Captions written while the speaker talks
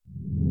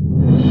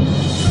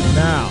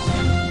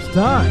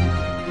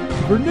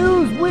time for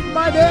News with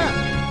My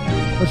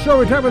Dad. A show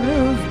we talk about the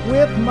news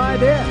with my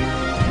dad.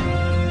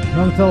 And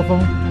on the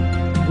telephone,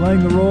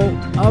 playing the role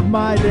of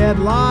my dad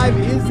live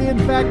is in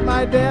fact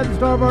my dad, the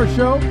star of our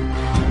show,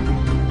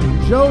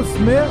 Joe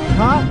Smith.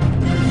 Pop,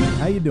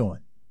 how you doing?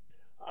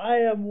 I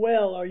am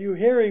well. Are you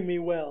hearing me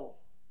well?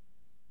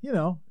 You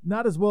know,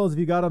 not as well as if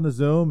you got on the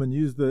Zoom and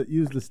used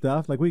the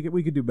stuff. Like we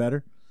could do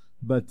better,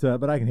 but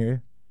I can hear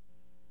you.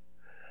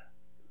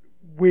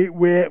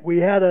 We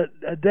had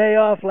a day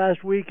off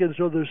last week, and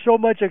so there's so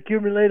much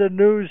accumulated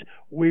news,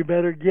 we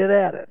better get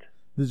at it.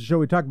 This is a show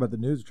we talk about the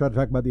news. We try to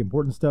talk about the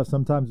important stuff.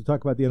 Sometimes we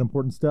talk about the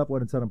unimportant stuff.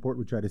 When it's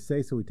unimportant, we try to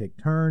say so. We take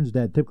turns.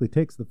 Dad typically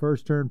takes the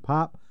first turn.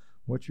 Pop,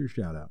 what's your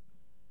shout-out?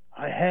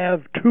 I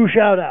have two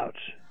shout-outs.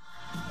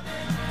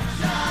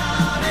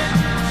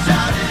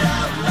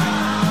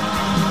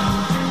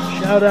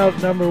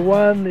 Shout-out number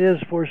one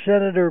is for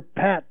Senator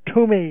Pat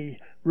Toomey,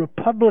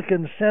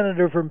 Republican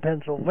senator from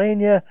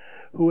Pennsylvania,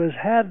 who has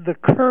had the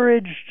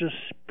courage to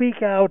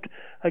speak out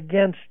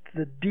against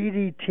the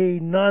DDT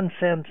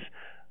nonsense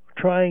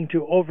trying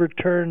to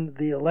overturn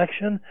the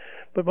election.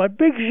 But my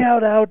big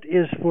shout-out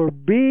is for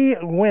Bee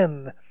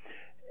Nguyen,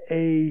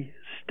 a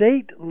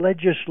state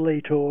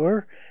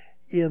legislator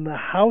in the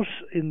House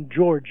in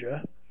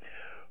Georgia,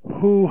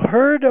 who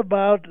heard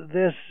about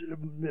this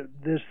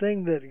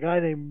thing that a guy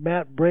named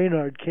Matt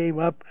Braynard came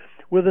up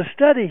with, a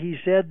study, he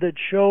said, that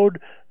showed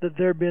that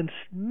there have been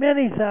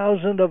many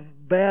thousand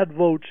of bad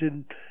votes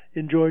in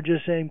Georgia,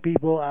 saying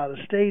people out of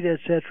state,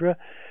 etc.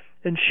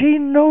 And she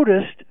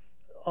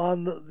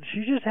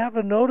just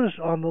happened to notice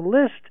on the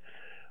list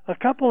a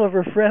couple of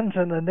her friends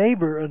and a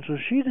neighbor, and so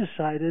she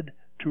decided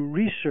to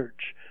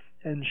research.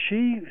 And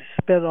she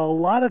spent a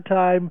lot of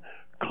time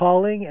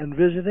calling and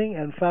visiting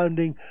and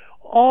finding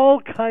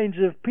all kinds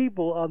of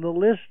people on the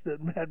list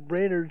that Matt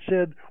Braynard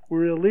said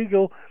were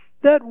illegal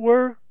that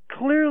were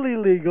clearly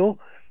legal.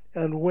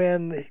 And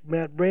when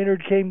Matt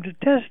Braynard came to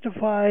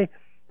testify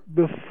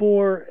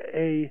before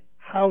a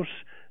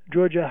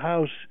Georgia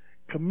House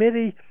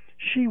committee,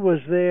 she was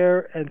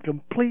there and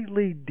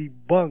completely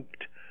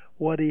debunked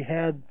what he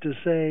had to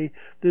say.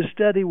 This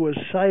study was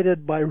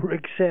cited by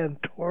Rick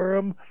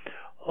Santorum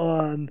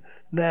on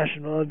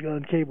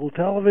cable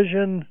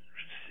television.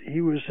 He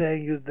was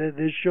saying that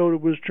this showed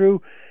it was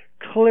true.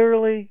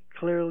 Clearly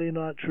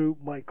not true.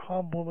 My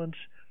compliments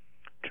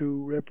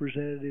to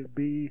Representative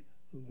Bee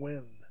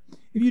Nguyen.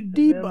 If you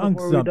debunk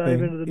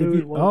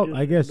something,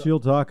 I guess you'll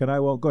talk and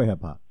I won't. Go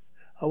ahead, Pop.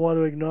 I want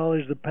to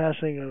acknowledge the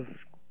passing of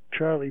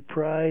Charlie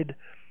Pride,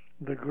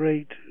 the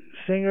great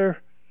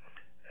singer,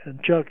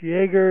 and Chuck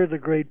Yeager, the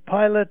great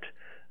pilot,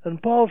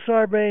 and Paul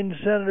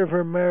Sarbanes, senator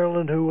from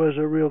Maryland, who was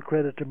a real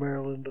credit to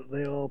Maryland.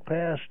 They all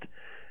passed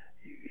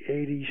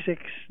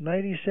 86,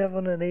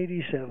 97, and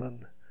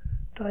 87.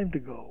 Time to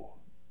go.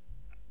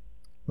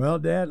 Well,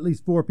 Dad, at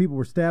least 4 people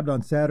were stabbed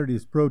on Saturday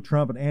as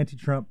pro-Trump and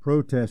anti-Trump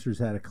protesters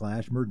had a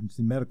clash.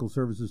 Emergency medical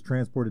services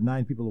transported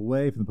 9 people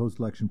away from the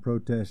post-election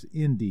protests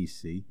in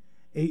D.C.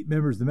 8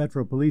 members of the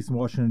Metro Police in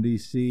Washington,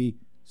 D.C.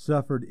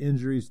 suffered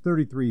injuries.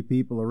 33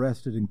 people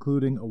arrested,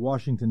 including a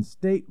Washington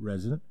State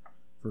resident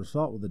for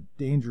assault with a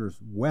dangerous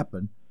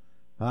weapon.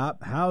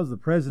 Pop, how's the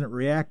president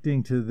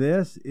reacting to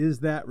this? Is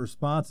that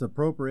response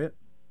appropriate?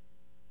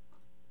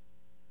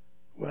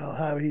 Well,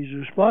 how he's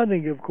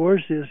responding, of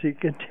course, is he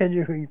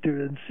continuing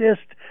to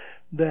insist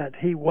that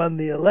he won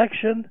the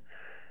election.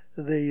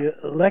 The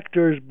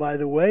electors, by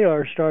the way,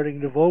 are starting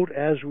to vote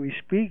as we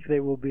speak.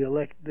 They'll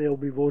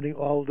be voting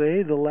all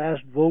day. The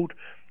last vote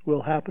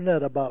will happen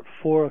at about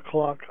 4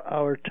 o'clock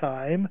our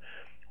time,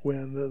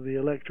 when the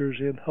electors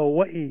in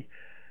Hawaii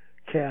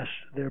cast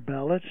their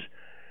ballots.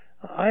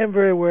 I am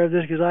very aware of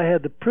this because I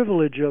had the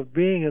privilege of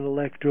being an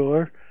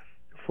elector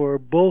for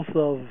both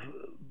of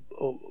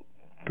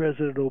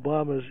President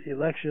Obama's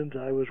elections.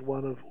 I was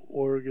one of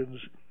Oregon's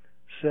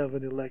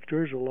 7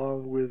 electors,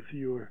 along with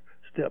your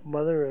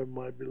stepmother and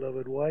my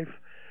beloved wife.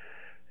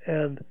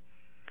 And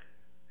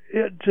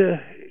it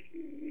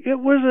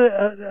was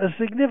a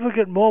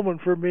significant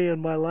moment for me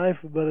in my life,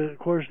 but of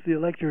course the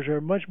electors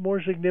are much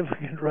more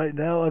significant right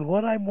now. And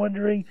what I'm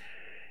wondering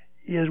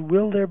is,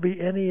 will there be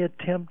any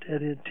attempt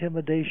at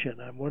intimidation?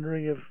 I'm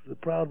wondering if the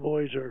Proud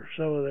Boys or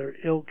some of their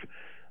ilk,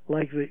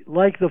 like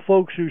the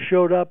folks who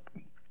showed up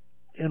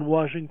in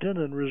Washington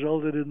and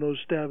resulted in those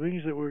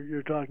stabbings that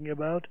you're talking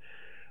about,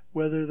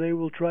 whether they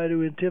will try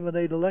to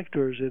intimidate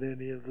electors in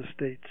any of the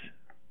states.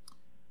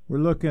 We're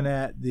looking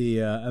at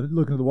the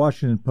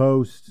Washington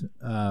Post.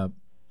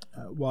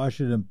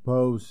 Washington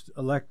Post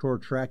electoral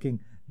tracking.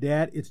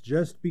 Dad, it's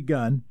just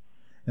begun,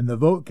 and the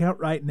vote count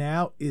right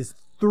now is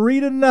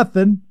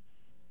 3-0.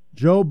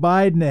 Joe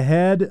Biden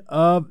ahead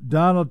of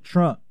Donald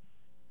Trump.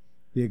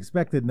 The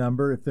expected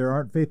number, if there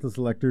aren't faithless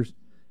electors,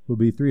 will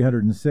be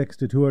 306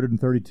 to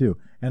 232.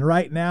 And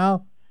right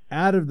now,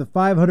 out of the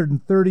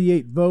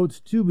 538 votes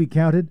to be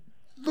counted,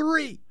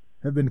 3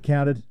 have been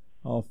counted.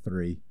 All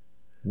 3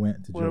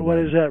 went to Joe Biden. What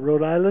is that,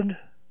 Rhode Island?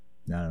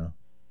 I don't know.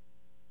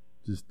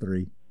 Just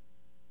 3.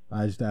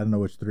 I don't know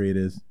which 3 it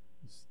is.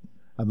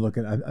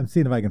 I'm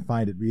seeing if I can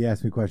find it. You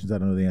ask me questions I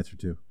don't know the answer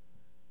to.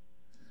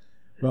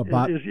 Well,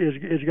 Bob,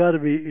 it's got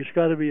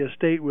to be a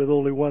state with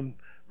only one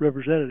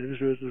representative.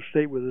 So it's a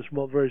state with a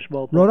very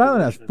small. Rhode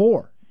Island has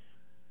 4.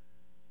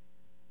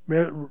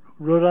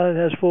 Rhode Island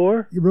has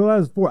 4. Rhode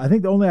Island has 4. I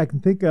think the only I can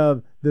think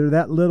of that are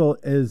that little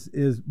is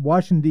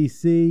Washington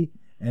D.C.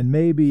 and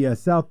maybe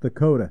South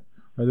Dakota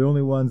are the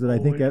only ones that I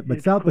think.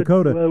 But South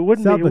Dakota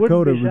would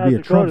be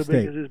a Trump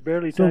state.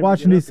 So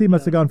Washington D.C.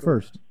 must have gone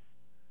first.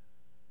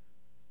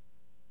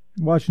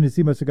 Washington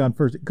D.C. must have gone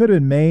first. It could have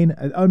been Maine.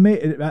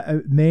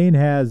 Maine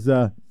has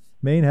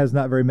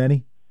not very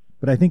many,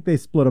 but I think they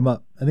split them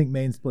up. I think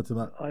Maine splits them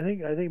up. I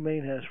think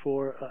Maine has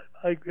 4.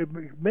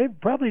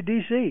 Probably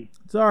D.C.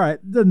 It's all right.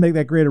 It doesn't make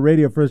that great a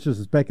radio for us just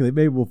to speculate.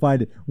 Maybe we'll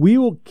find it. We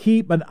will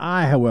keep an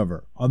eye,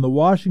 however, on the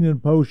Washington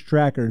Post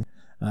tracker.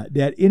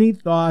 Dad, any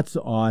thoughts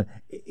on?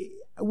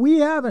 We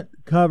haven't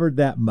covered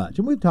that much,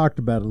 and we've talked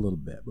about it a little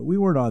bit, but we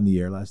weren't on the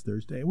air last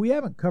Thursday. We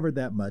haven't covered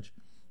that much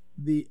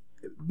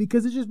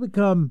because it's just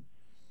become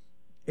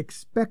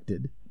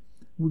expected.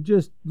 We've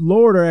just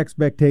lowered our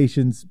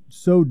expectations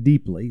so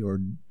deeply, or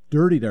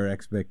dirtied our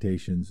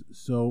expectations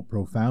so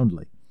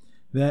profoundly,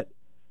 that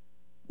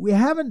we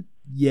haven't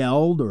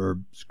yelled or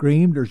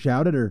screamed or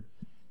shouted or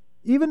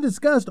even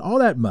discussed all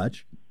that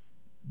much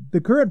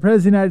the current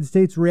President of the United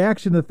States'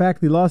 reaction to the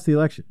fact that he lost the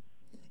election.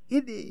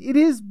 It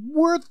is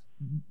worth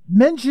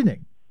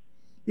mentioning.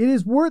 It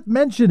is worth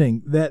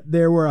mentioning that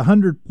there were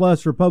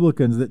 100+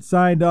 Republicans that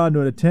signed on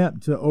to an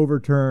attempt to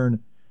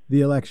overturn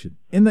the election.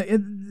 In the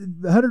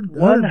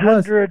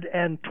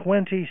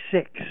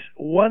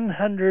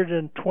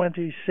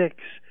 126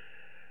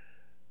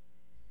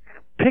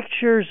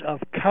 pictures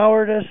of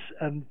cowardice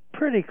and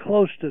pretty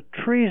close to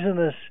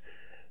treasonous,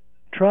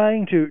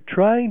 trying to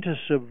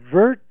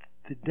subvert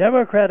the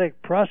democratic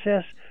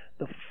process,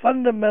 the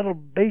fundamental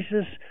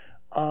basis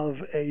of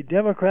a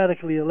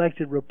democratically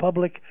elected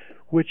republic,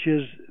 which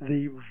is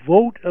the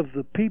vote of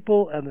the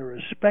people and the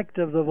respect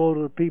of the vote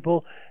of the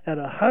people.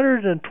 And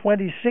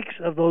 126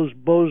 of those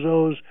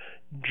bozos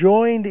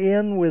joined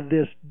in with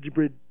this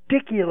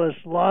ridiculous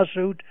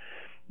lawsuit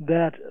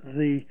that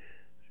the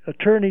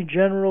Attorney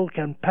General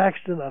Ken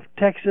Paxton of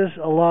Texas,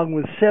 along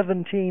with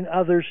 17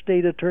 other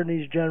state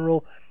attorneys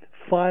general,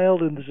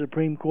 filed in the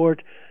Supreme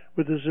Court,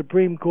 with the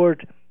Supreme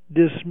Court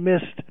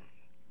dismissed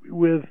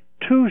with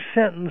 2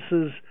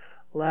 sentences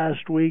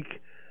last week,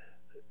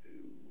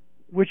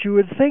 which you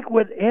would think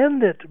would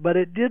end it, but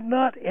it did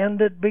not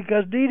end it,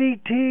 because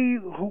DDT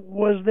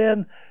was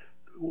then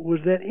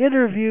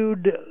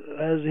interviewed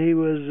as he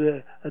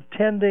was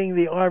attending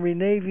the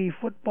Army-Navy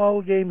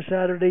football game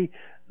Saturday.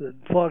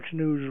 Fox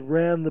News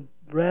ran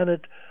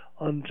it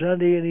on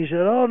Sunday, and he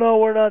said, "Oh no,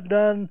 we're not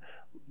done.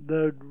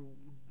 We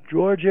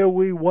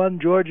won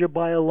Georgia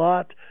by a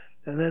lot."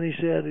 And then he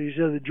said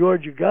the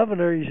Georgia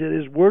governor,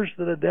 is worse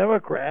than a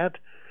Democrat,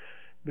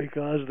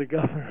 because the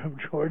governor of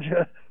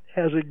Georgia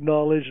has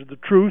acknowledged the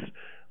truth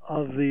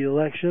of the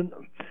election.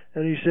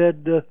 And he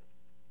said, the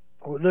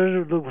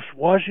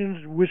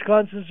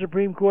Wisconsin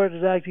Supreme Court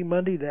is acting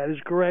Monday. That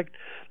is correct.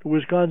 The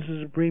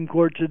Wisconsin Supreme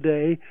Court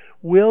today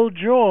will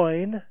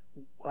join,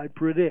 I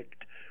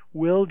predict,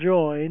 all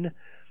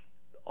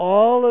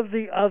of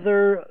the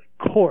other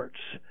courts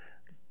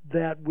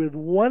that, with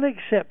one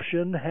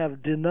exception,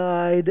 have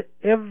denied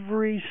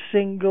every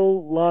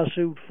single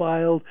lawsuit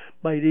filed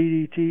by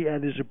DDT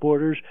and his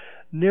supporters.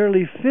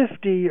 Nearly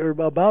 50, or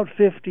about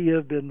 50,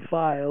 have been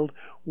filed.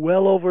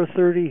 Well over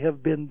 30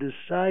 have been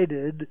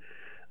decided.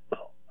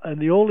 And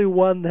the only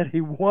one that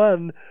he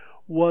won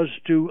was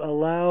to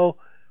allow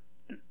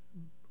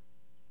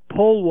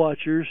poll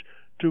watchers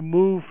to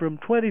move from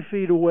 20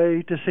 feet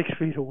away to 6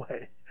 feet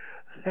away.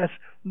 That's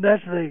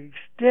the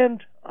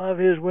extent of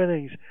his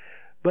winnings.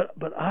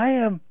 But I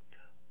am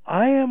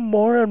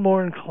more and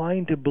more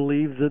inclined to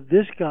believe that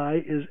this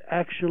guy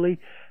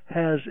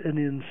has an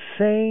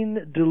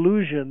insane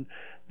delusion,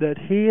 that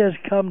he has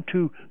come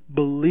to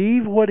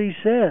believe what he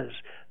says,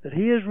 that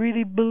he is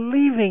really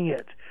believing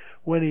it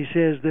when he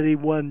says that he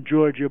won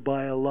Georgia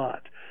by a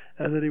lot,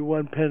 and that he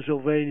won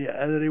Pennsylvania,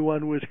 and that he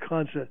won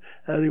Wisconsin,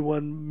 and that he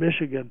won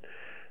Michigan,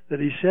 that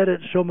he said it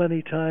so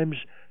many times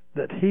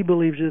that he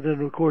believes it.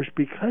 And of course,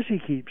 because he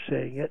keeps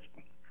saying it,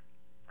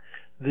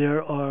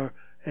 there are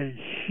a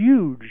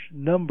huge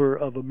number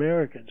of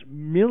Americans,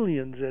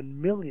 millions and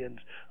millions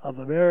of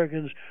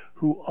Americans,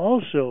 who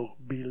also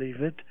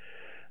believe it,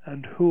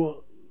 and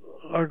who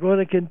are going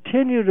to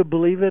continue to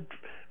believe it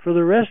for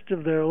the rest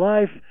of their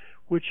life,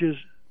 which is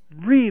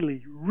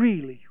really,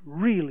 really,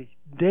 really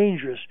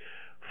dangerous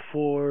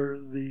for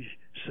the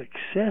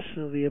success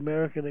of the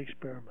American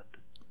experiment.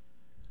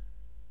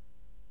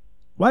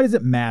 Why does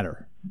it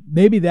matter?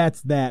 Maybe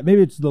that's that.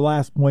 Maybe it's the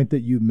last point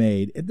that you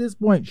made. At this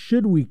point,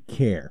 should we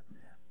care?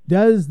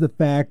 Does the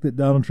fact that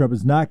Donald Trump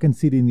is not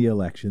conceding the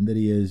election, that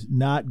he is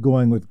not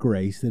going with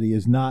grace, that he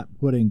is not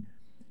putting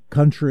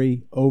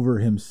country over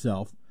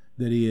himself,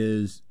 that he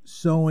is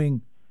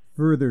sowing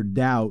further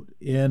doubt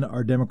in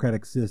our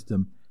democratic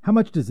system, how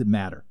much does it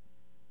matter?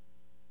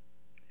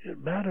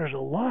 It matters a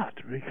lot,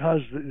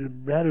 because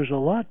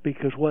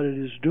what it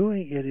is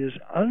doing, it is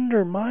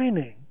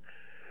undermining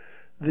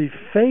the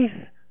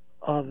faith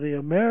of the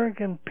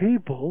American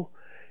people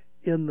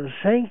in the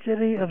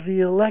sanctity of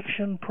the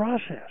election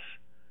process.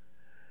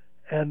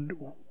 And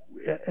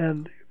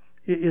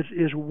it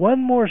is one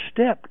more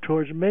step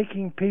towards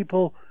making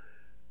people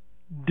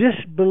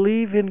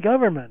disbelieve in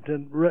government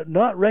and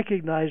not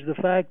recognize the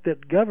fact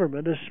that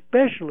government,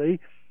 especially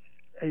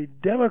a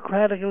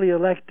democratically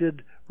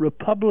elected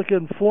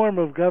Republican form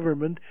of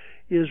government,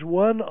 is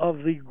one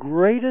of the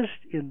greatest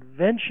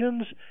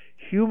inventions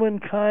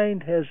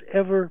humankind has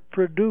ever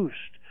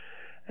produced.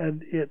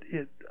 And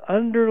it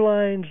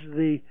underlines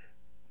the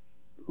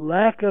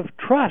lack of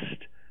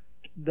trust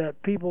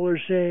that people are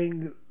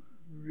saying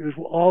is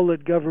all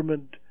that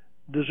government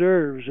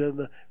deserves.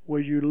 And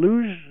when you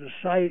lose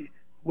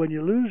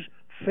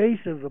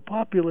faith of the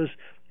populace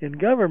in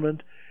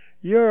government,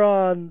 you're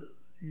on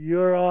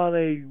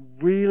a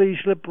really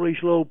slippery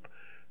slope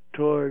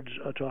towards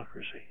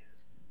autocracy.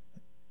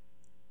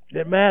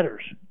 It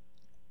matters.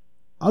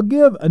 I'll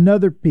give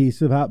another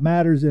piece of how it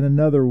matters in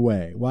another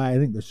way, why I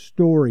think the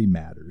story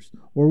matters,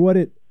 or what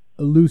it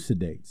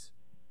elucidates.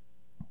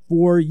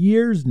 For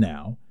years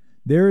now,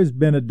 there has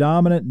been a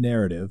dominant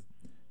narrative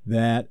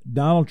that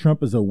Donald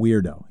Trump is a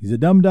weirdo. He's a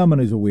dum-dum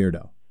and he's a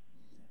weirdo.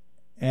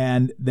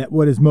 And that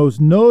what is most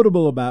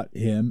notable about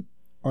him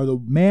are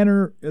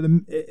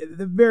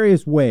the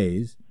various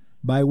ways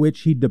by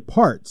which he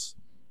departs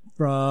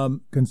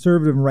from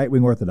conservative and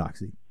right-wing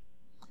orthodoxy.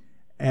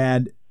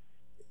 And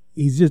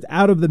he's just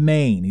out of the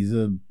main.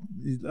 With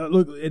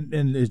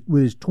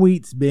his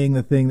tweets being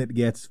the thing that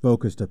gets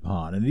focused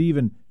upon. And it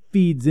even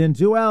feeds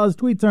into, well, his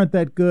tweets aren't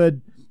that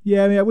good.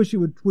 Yeah, I mean, I wish he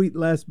would tweet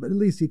less, but at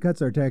least he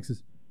cuts our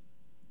taxes.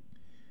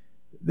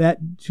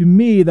 That, to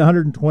me, the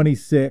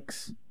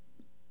 126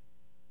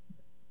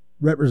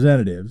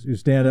 representatives who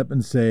stand up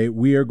and say,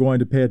 we are going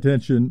to pay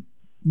attention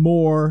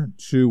more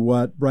to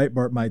what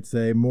Breitbart might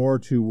say, more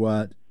to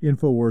what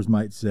InfoWars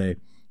might say,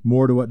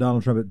 more to what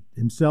Donald Trump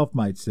himself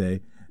might say,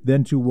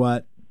 than to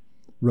what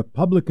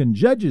Republican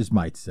judges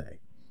might say,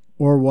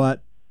 or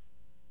what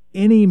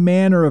any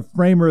manner of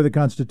framer of the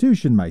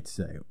Constitution might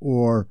say,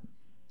 or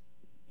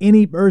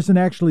any person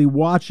actually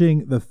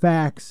watching the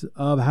facts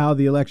of how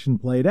the election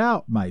played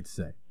out might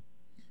say,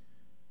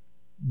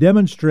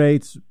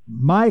 demonstrates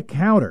my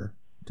counter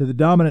to the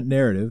dominant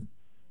narrative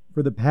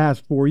for the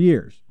past 4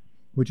 years,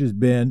 which has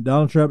been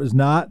Donald Trump is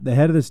not the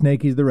head of the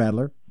snake, he's the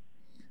rattler.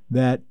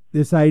 That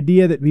this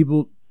idea that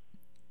people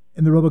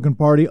in the Republican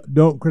Party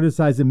don't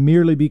criticize him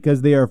merely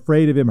because they are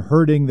afraid of him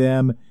hurting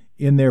them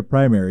in their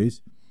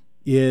primaries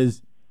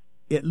is,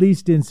 at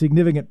least in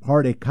significant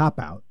part, a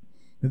cop-out.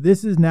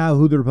 This is now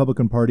who the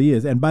Republican Party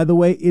is. And by the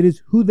way, it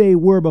is who they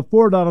were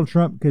before Donald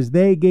Trump because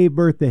they gave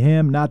birth to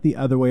him, not the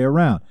other way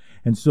around.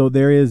 And so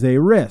there is a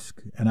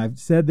risk, and I've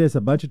said this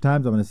a bunch of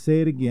times, I'm going to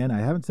say it again, I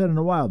haven't said it in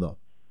a while though,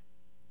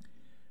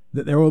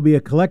 that there will be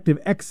a collective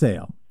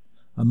exhale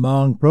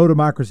among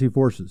pro-democracy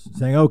forces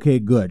saying, okay,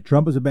 good,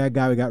 Trump was a bad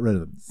guy, we got rid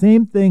of him.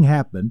 Same thing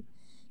happened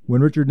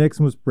when Richard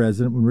Nixon was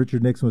president, when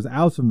Richard Nixon was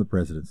ousted from the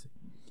presidency.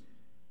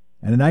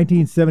 And in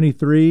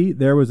 1973,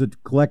 there was a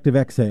collective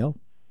exhale.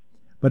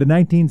 But in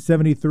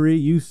 1973,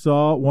 you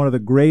saw one of the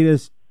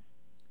greatest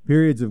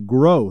periods of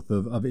growth,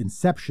 of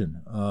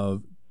inception,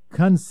 of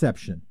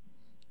conception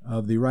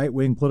of the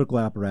right-wing political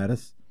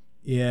apparatus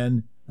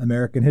in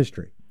American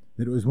history.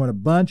 That it was when a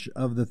bunch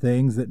of the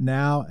things that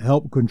now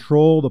help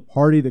control the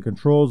party that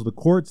controls the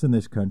courts in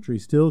this country,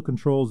 still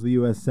controls the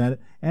U.S. Senate,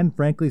 and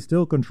frankly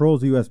still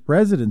controls the U.S.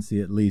 presidency,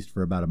 at least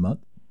for about a month,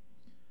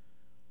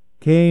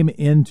 came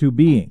into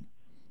being.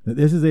 That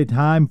this is a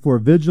time for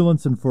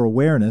vigilance and for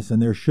awareness,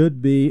 and there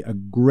should be a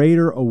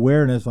greater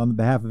awareness on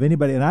behalf of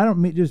anybody. And I don't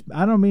mean just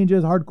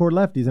hardcore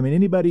lefties. I mean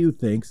anybody who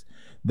thinks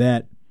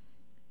that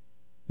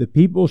the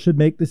people should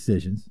make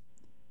decisions,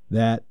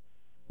 that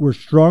we're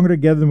stronger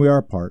together than we are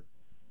apart,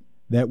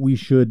 that we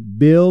should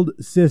build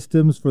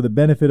systems for the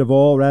benefit of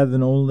all rather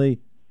than only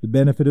the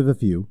benefit of a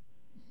few,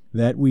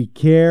 that we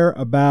care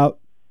about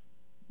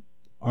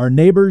our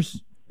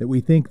neighbors, that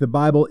we think the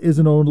Bible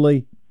isn't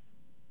only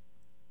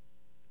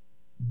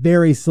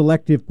very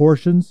selective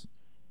portions,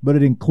 but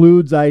it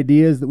includes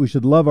ideas that we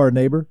should love our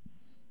neighbor,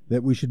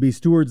 that we should be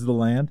stewards of the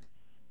land.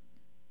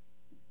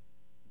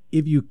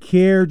 If you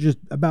care just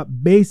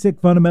about basic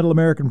fundamental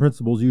American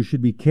principles, you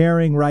should be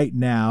caring right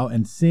now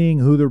and seeing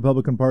who the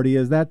Republican Party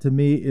is. That, to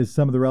me, is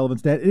some of the relevant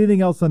stat.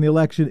 Anything else on the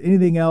election?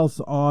 Anything else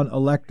on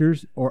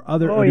electors or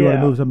other? Or do you want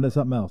to move to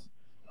something else?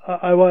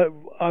 I want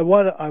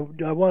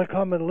to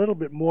comment a little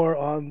bit more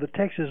on the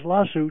Texas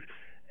lawsuit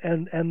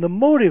and the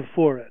motive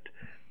for it.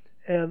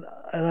 And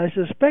I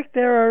suspect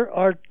there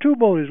are two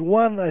motives.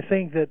 One, I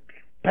think that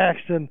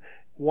Paxton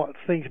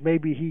thinks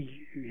maybe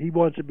he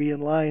wants to be in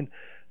line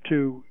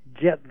to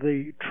get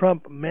the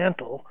Trump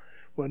mantle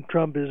when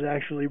Trump is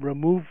actually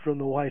removed from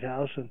the White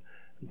House. And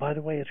by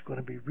the way, it's going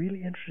to be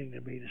really interesting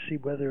to me to see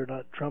whether or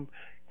not Trump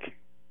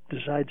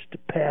decides to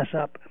pass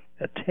up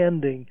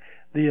attending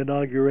the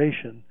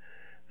inauguration.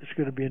 It's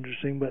going to be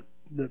interesting, but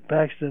the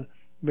Paxton,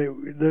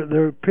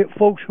 there are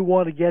folks who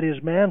want to get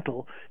his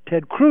mantle.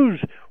 Ted Cruz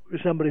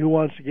is somebody who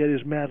wants to get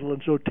his mantle,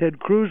 and so Ted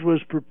Cruz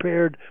was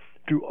prepared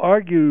to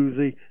argue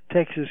the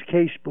Texas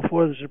case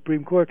before the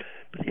Supreme Court.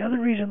 But the other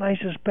reason I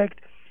suspect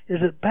is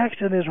that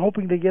Paxton is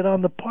hoping to get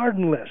on the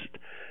pardon list.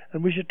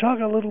 And we should talk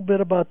a little bit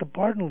about the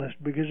pardon list,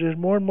 because there's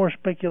more and more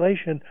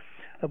speculation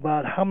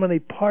about how many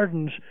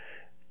pardons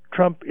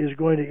Trump is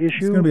going to issue.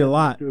 It's going to be a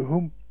lot. To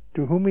whom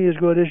he is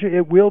going to issue.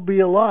 It will be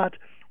a lot.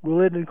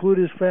 Will it include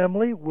his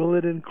family? Will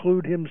it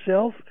include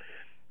himself?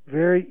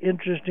 Very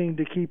interesting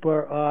to keep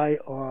our eye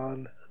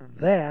on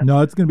that.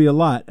 No, it's going to be a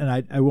lot. And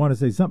I want to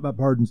say something about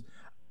pardons.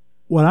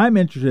 What I'm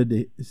interested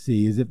to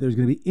see is if there's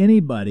going to be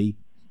anybody,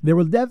 there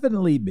will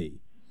definitely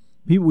be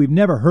people we've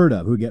never heard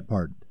of who get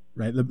pardoned,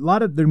 right?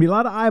 There'll be a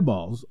lot of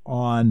eyeballs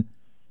on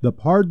the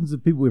pardons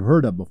of people we've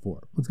heard of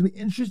before. What's going to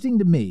be interesting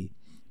to me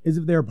is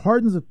if there are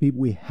pardons of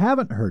people we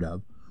haven't heard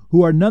of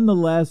who are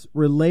nonetheless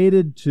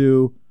related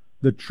to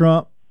the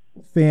Trump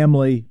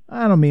family.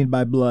 I don't mean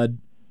by blood.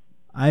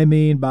 I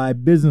mean by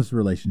business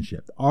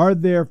relationship. Are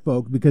there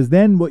folks, because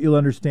then what you'll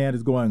understand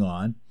is going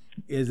on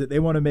is that they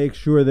want to make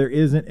sure there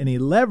isn't any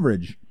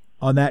leverage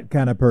on that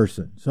kind of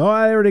person. So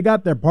I already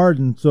got their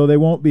pardon, so they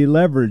won't be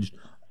leveraged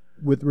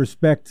with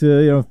respect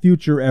to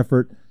future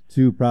effort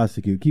to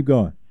prosecute. Keep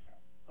going.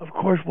 Of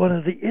course, one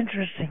of the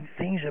interesting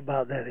things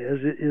about that is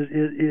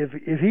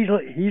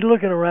if he's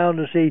looking around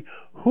to see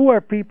who are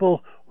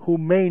people who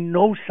may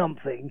know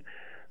something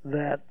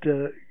that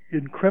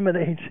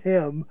incriminates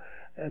him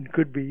and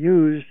could be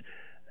used,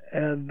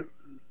 and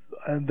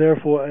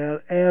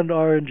therefore and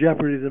are in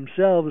jeopardy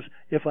themselves.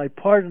 If I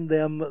pardon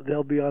them,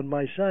 they'll be on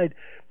my side.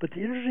 But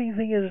the interesting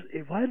thing is,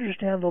 if I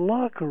understand the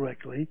law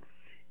correctly,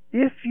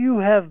 if you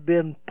have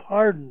been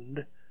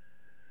pardoned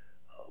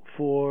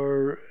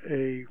for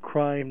a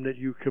crime that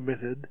you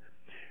committed,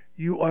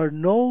 you are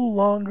no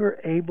longer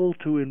able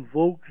to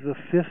invoke the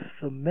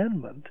Fifth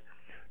Amendment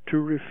to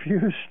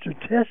refuse to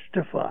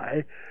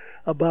testify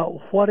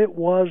about what it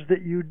was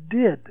that you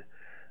did.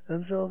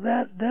 And so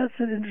that's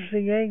an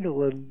interesting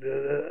angle, and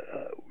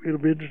it'll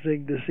be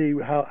interesting to see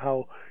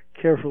how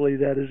carefully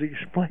that is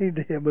explained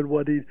to him and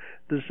what he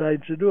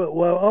decides to do it.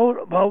 Well,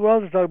 we're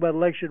also talking about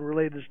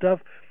election-related stuff.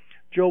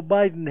 Joe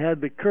Biden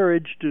had the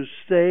courage to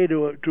say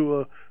to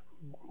a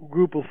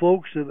group of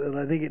folks, and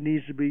I think it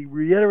needs to be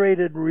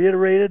reiterated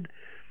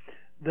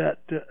that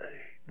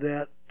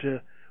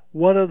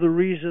one of the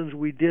reasons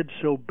we did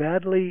so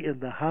badly in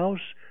the House,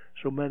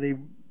 so many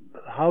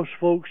House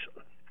folks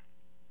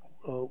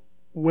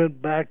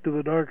went back to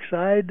the dark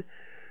side,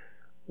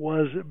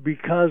 was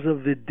because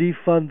of the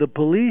defund the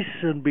police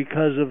and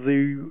because of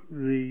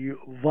the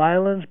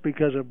violence,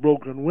 because of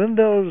broken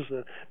windows,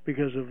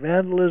 because of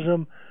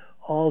vandalism,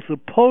 all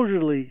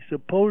supposedly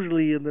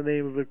in the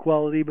name of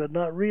equality, but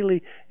not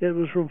really. It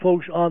was from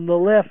folks on the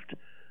left,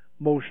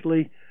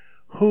 mostly,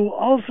 who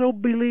also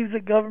believe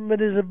that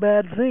government is a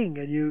bad thing.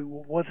 And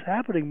what's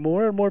happening,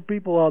 more and more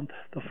people on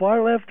the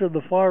far left and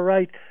the far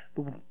right,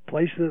 the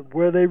place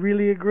where they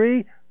really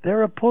agree,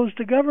 they're opposed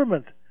to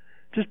government.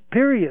 Just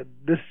period.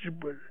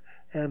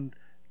 And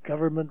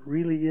government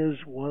really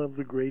is one of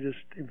the greatest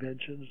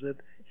inventions that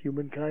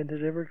humankind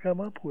has ever come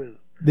up with.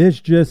 This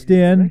just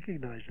in.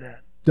 Recognize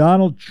that.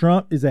 Donald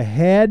Trump is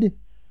ahead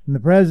in the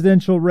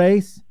presidential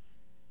race.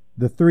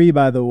 The 3,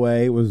 by the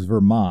way, was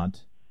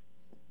Vermont,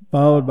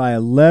 followed by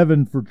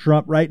 11 for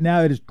Trump. Right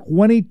now, it is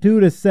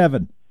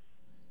 22-7.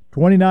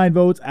 29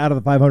 votes out of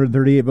the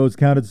 538 votes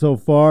counted so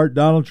far.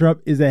 Donald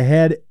Trump is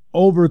ahead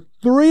over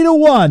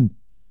 3-1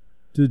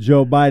 to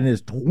Joe Biden.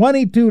 Is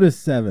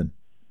 22-7.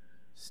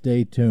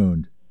 Stay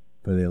tuned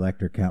for the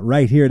elector count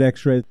right here at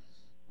X-Ray.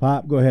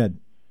 Pop, go ahead.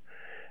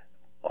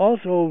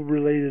 Also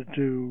related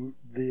to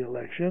the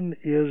election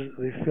is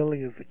the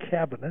filling of the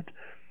cabinet,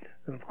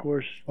 and of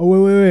course.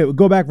 Oh, wait!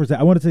 Go back for a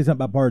second. I want to say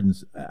something about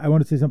pardons.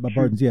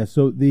 Pardons. Yeah.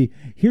 So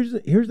here's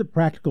the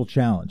practical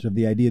challenge of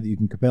the idea that you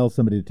can compel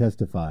somebody to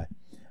testify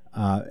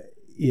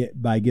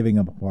by giving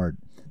up a pardon.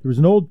 There was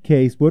an old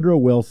case. Woodrow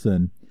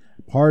Wilson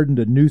pardoned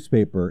a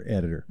newspaper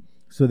editor,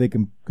 so they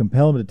can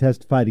compel him to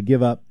testify to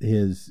give up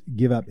his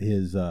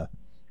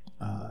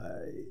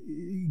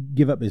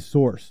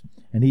source,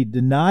 and he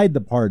denied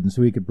the pardon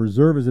so he could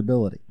preserve his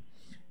ability.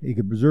 He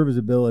could preserve his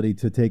ability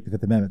to take the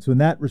Fifth Amendment. So in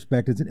that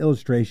respect, it's an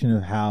illustration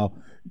of how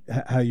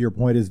your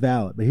point is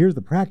valid. But here's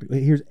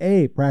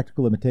a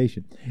practical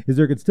limitation: is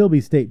there could still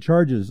be state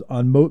charges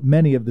on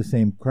many of the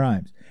same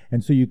crimes,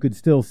 and so you could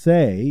still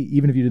say,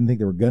 even if you didn't think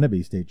there were going to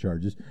be state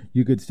charges,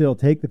 you could still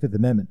take the Fifth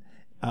Amendment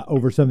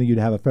over something you'd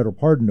have a federal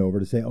pardon over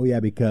to say, oh yeah,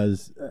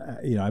 because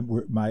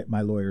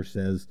my lawyer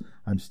says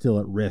I'm still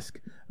at risk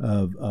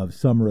of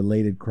some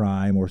related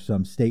crime or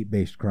some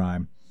state-based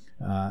crime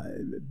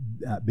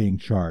being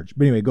charged.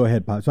 But anyway, go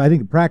ahead, Pop. So I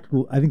think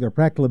there are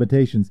practical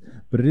limitations,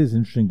 but it is an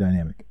interesting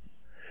dynamic.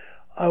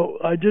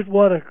 I did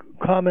want to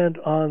comment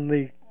on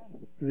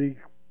the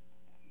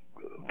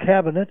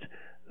cabinet.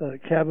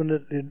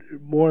 Cabinet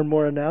more and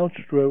more announced.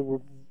 A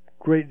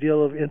great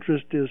deal of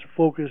interest is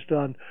focused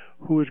on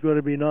who is going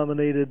to be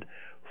nominated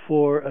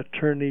for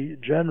Attorney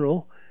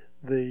General.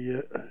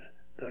 The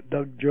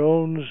Doug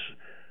Jones,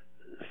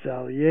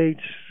 Sally Yates,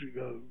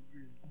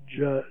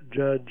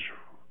 Judge,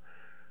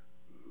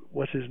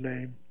 what's his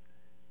name?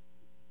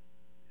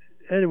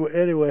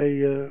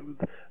 anyway,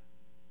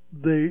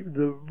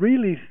 the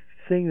really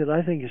thing that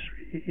I think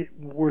is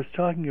worth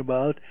talking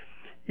about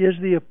is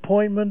the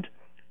appointment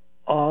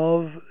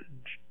of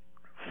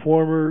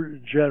former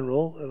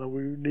general, and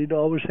we need to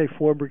always say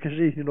former because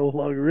he no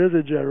longer is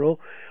a general,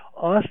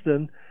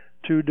 Austin,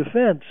 to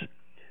defense,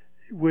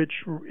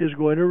 which is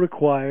going to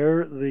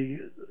require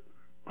the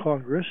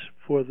Congress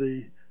for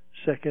the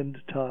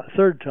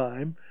third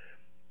time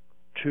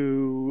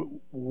to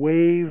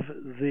waive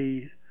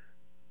the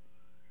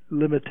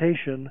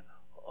limitation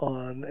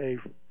on a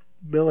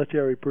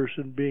military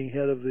person being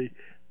head of the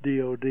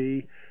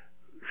DOD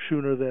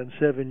sooner than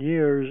 7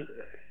 years,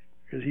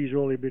 because he's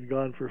only been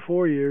gone for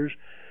 4 years.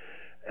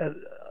 And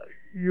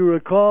you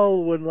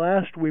recall when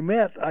last we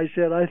met, I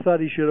said I thought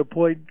he should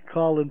appoint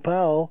Colin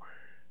Powell,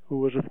 who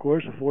was, of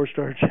course, a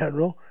 4-star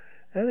general.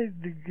 And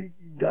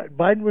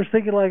Biden was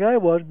thinking like I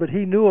was, but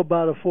he knew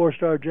about a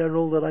 4-star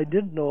general that I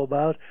didn't know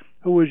about,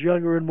 who was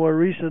younger and more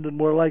recent and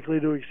more likely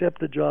to accept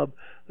the job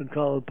than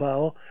Colin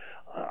Powell.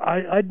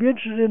 I'd be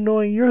interested in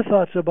knowing your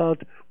thoughts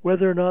about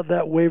whether or not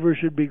that waiver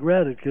should be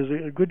granted, because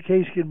a good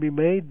case can be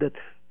made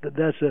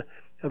that's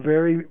a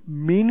very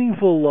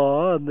meaningful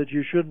law, and that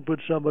you shouldn't put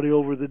somebody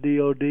over the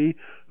DOD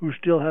who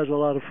still has a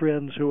lot of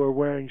friends who are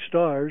wearing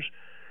stars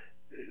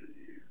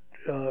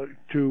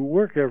to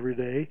work every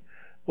day.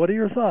 What are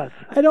your thoughts?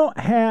 I don't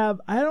have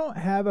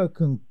a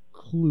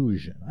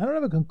conclusion. I don't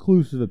have a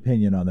conclusive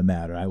opinion on the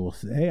matter. I will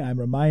say I'm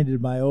reminded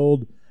of my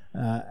old.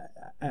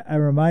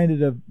 I'm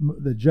reminded of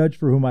the judge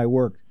for whom I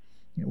worked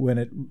when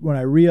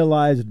I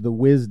realized the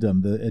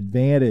wisdom, the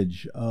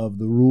advantage of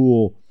the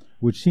rule,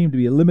 which seemed to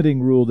be a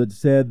limiting rule that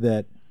said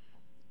that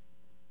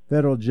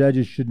federal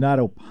judges should not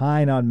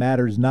opine on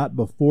matters not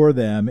before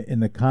them in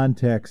the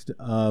context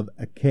of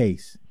a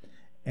case.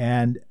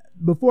 And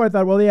before I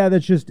thought, well, yeah,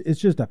 it's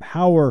just a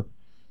power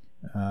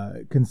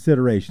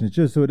consideration. It's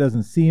just so it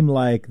doesn't seem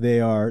like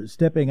they are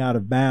stepping out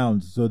of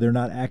bounds, so they're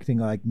not acting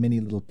like many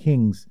little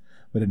kings,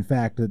 but in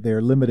fact that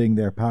they're limiting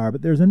their power.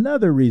 But there's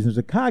another reason, there's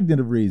a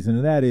cognitive reason,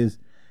 and that is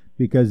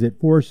because it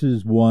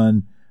forces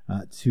one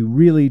to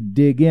really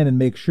dig in and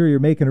make sure you're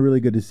making a really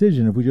good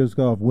decision. If we just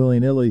go off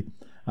willy-nilly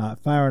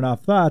firing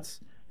off thoughts,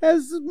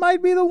 as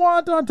might be the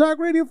want on talk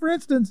radio, for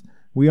instance,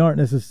 we aren't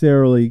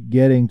necessarily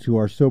getting to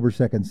our sober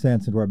second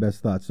sense and to our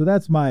best thoughts. So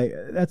that's my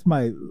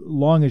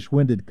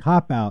longish-winded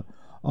cop-out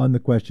on the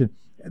question.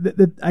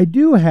 I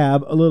do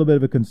have a little bit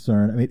of a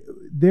concern. I mean,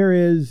 there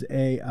is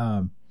a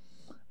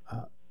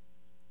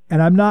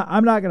and I'm not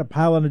going to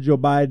pile on to Joe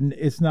Biden.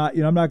 It's not,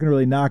 I'm not going to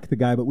really knock the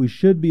guy, but we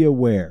should be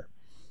aware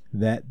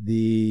that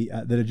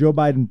that a Joe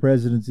Biden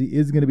presidency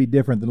is going to be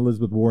different than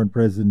Elizabeth Warren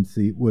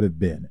presidency would have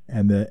been,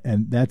 and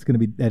that's going to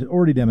be that's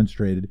already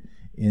demonstrated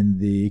in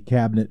the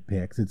cabinet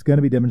picks. It's going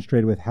to be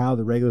demonstrated with how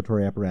the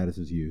regulatory apparatus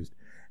is used,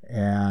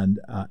 and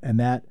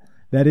that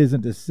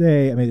isn't to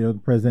say, I mean, the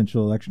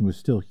presidential election was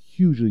still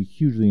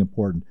hugely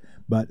important,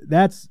 but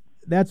that's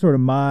sort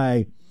of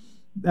my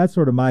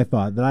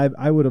thought, that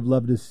I would have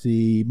loved to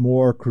see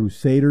more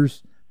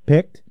crusaders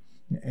picked.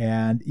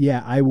 And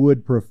yeah, I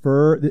would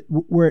prefer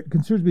where it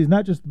concerns me is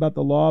not just about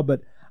the law,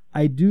 but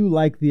I do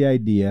like the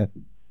idea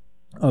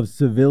of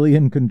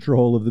civilian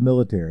control of the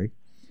military.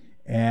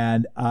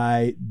 And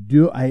I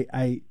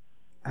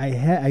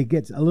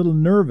get a little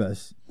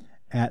nervous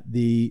at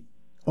the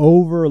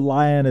over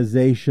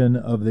lionization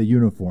of the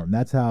uniform.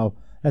 That's how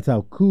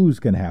coups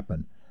can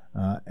happen.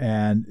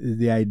 And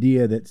the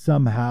idea that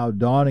somehow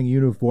donning a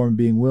uniform,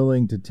 being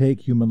willing to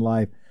take human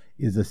life,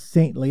 is a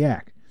saintly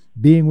act.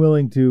 Being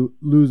willing to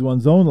lose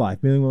one's own life,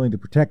 being willing to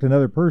protect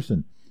another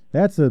person,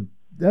 that's a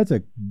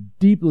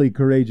deeply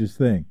courageous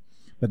thing.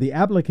 But the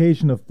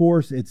application of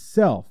force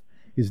itself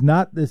is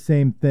not the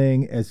same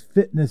thing as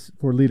fitness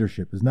for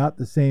leadership, is not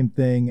the same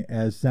thing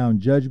as sound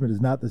judgment,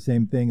 is not the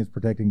same thing as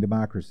protecting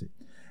democracy.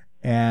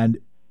 And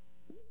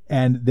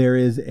there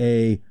is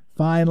a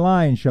fine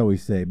line, shall we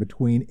say,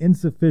 between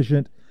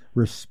insufficient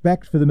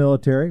respect for the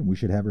military. We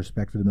should have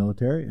respect for the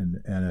military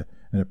and an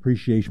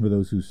appreciation for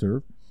those who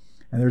serve.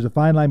 And there's a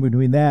fine line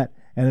between that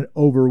and an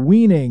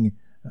overweening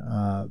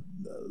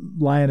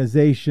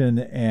lionization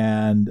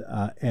and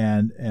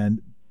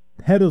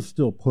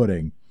pedestal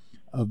putting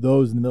of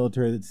those in the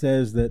military that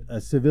says that a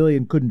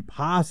civilian couldn't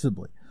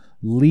possibly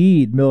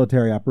lead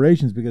military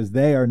operations because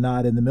they are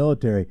not in the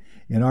military.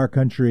 In our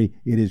country,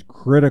 it is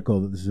critical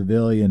that the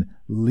civilians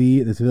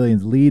lead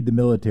the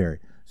military.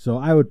 So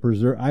I would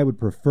prefer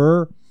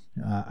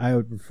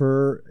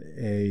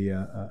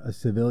a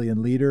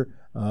civilian leader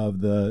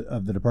of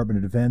the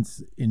Department of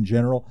Defense in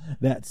general.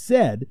 That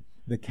said,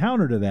 the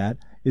counter to that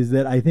is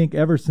that I think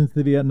ever since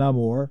the Vietnam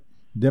War,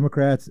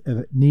 Democrats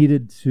have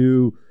needed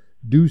to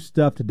do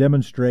stuff to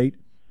demonstrate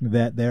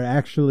that they're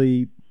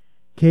actually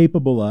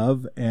capable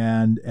of,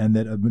 and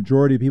that a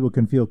majority of people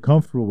can feel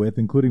comfortable with,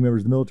 including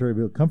members of the military,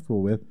 feel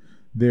comfortable with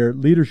their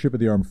leadership of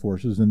the armed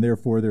forces, and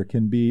therefore there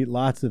can be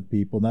lots of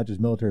people, not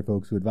just military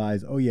folks, who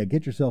advise, oh yeah,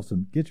 get yourself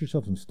some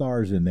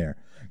stars in there,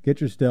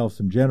 get yourself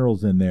some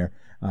generals in there,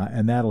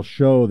 and that'll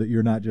show that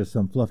you're not just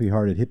some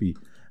fluffy-hearted hippie.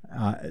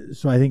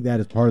 So I think that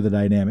is part of the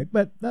dynamic.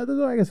 But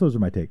I guess those are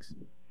my takes.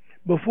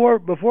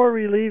 Before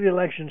we leave the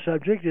election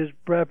subject, is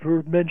perhaps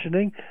worth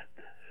mentioning,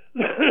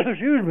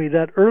 excuse me,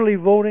 that early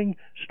voting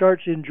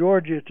starts in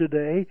Georgia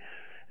today,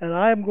 and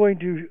I'm going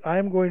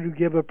to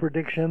give a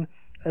prediction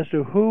as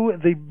to who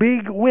the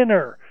big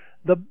winner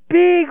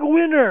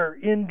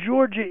in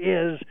Georgia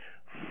is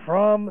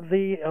from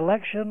the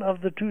election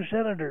of the two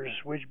senators,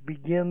 which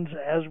begins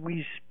as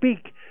we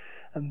speak.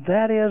 And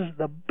that is,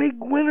 the big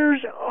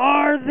winners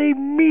are the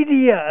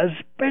media,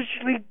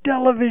 especially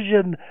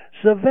television.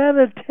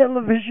 Savannah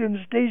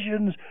television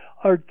stations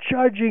are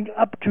charging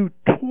up to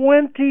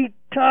 20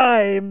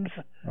 times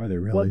Are they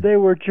really? what they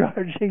were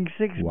charging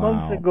 6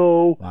 months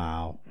ago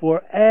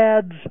for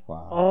ads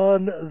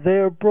on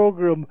their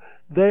program.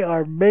 They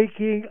are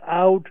making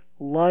out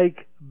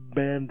like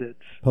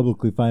bandits.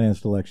 Publicly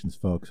financed elections,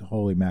 folks.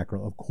 Holy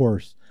mackerel. Of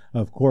course,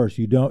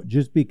 you don't,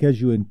 just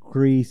because you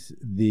increase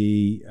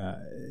the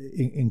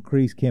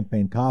increase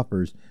campaign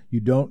coffers, you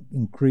don't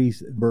increase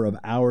the number of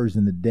hours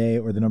in the day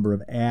or the number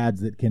of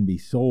ads that can be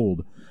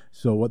sold.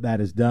 So what that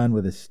has done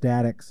with a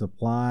static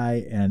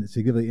supply and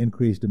significantly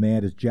increased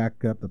demand is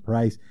jacked up the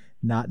price,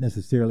 not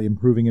necessarily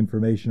improving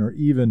information or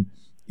even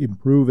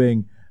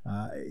improving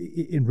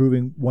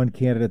one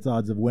candidate's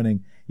odds of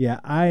winning. Yeah,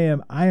 I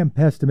am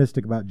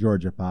pessimistic about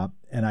Georgia, Pop,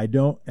 and I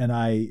don't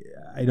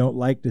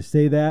like to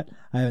say that.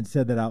 I haven't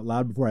said that out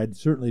loud before. I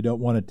certainly don't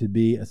want it to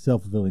be a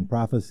self-fulfilling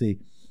prophecy,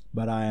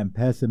 but I am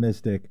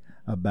pessimistic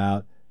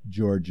about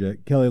Georgia.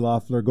 Kelly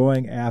Loeffler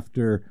going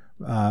after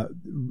Warnock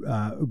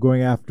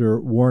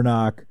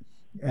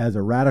as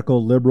a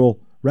radical liberal,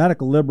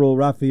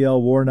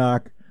 Raphael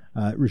Warnock.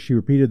 She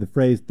repeated the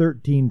phrase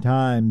 13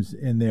 times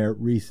in their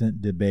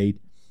recent debate,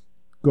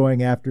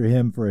 going after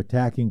him for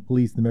attacking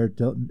police and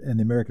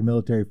the American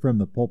military from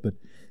the pulpit.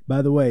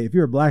 By the way, if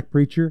you're a black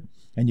preacher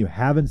and you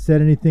haven't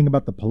said anything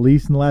about the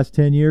police in the last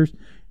 10 years,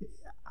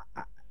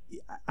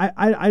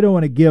 I don't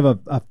want to give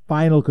a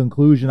final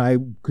conclusion. I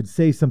could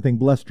say something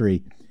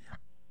blustery.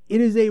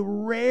 It is a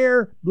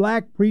rare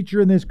black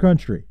preacher in this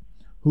country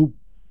who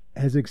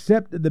has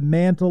accepted the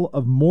mantle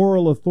of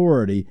moral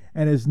authority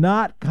and has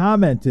not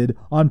commented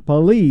on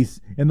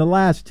police in the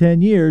last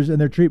 10 years and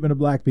their treatment of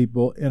black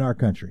people in our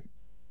country.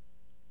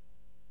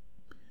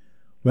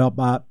 Well,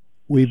 Bob,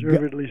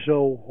 deservedly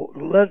so.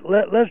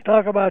 Let's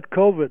talk about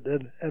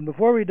COVID, and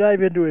before we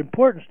dive into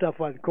important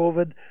stuff on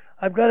COVID,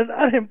 I've got an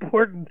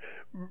unimportant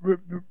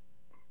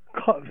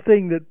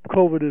thing that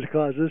COVID has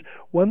causes.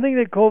 One thing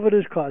that COVID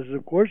has causes,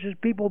 of course, is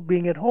people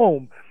being at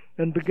home,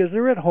 and because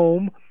they're at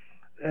home,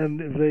 and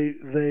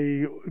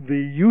the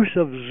use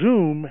of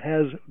Zoom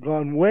has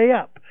gone way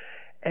up,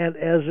 and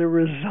as a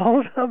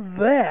result of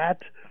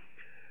that,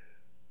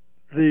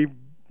 the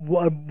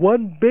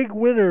one big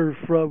winner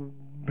from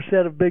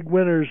set of big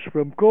winners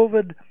from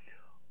COVID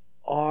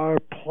are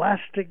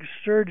plastic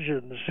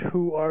surgeons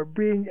who are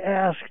being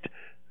asked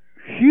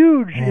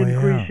huge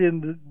increase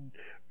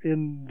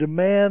in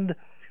demand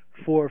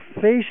for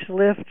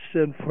facelifts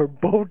and for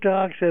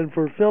Botox and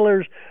for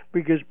fillers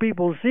because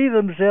people see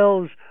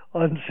themselves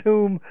on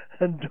Zoom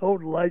and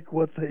don't like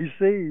what they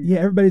see. Yeah,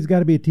 everybody's got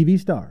to be a TV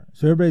star,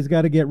 so everybody's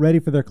got to get ready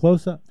for their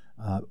close-up.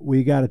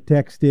 We got a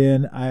text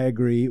in. I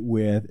agree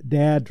with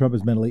Dad. Trump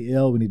is mentally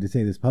ill. We need to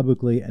say this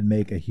publicly and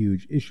make a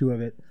huge issue of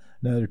it.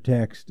 Another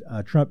text.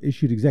 Trump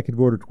issued Executive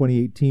Order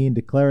 2018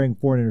 declaring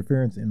foreign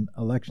interference in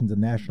elections a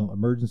national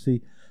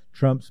emergency.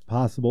 Trump's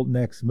possible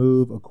next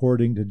move,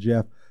 according to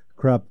Jeff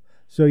Krupp.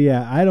 So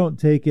yeah, I don't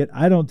take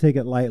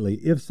it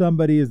lightly. If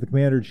somebody is the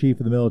commander-in-chief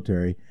of the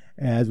military,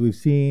 as we've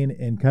seen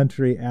in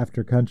country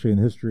after country in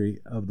the history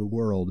of the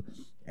world,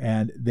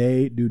 and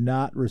they do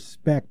not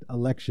respect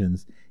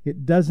elections,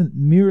 it doesn't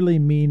merely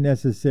mean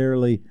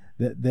necessarily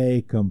that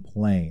they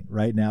complain.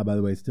 Right now, by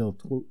the way, still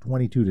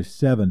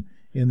 22-7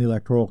 in the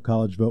Electoral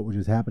College vote, which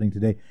is happening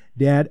today.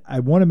 Dad,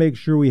 I want to make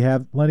sure we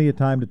have plenty of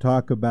time to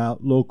talk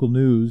about local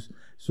news,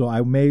 so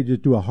I may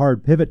just do a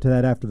hard pivot to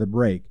that after the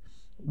break.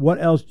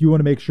 What else do you want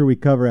to make sure we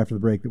cover after the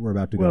break that we're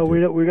about to go to?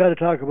 Well, we got to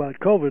talk about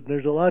COVID.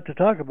 There's a lot to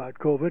talk about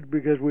COVID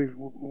because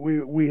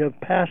we have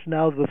passed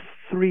now the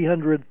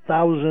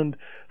 300,000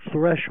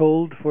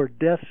 threshold for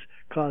deaths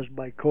caused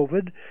by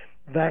COVID.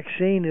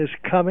 Vaccine is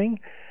coming.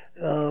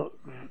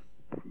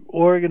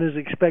 Oregon is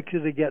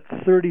expected to get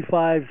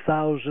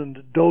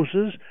 35,000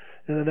 doses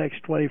in the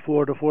next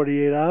 24 to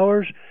 48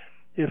 hours.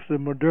 If the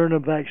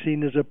Moderna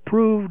vaccine is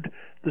approved,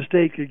 the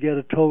state could get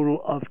a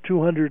total of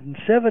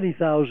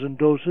 270,000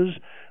 doses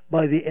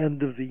by the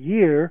end of the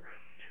year,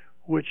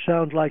 which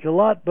sounds like a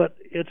lot, but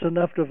it's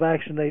enough to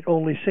vaccinate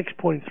only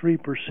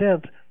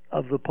 6.3%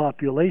 of the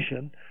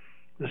population.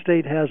 The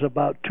state has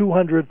about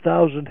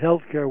 200,000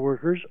 healthcare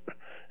workers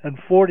and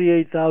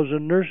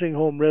 48,000 nursing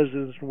home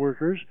residence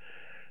workers,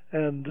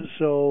 and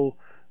so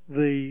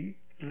the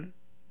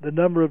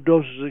number of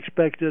doses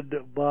expected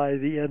by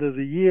the end of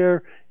the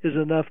year is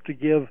enough to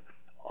give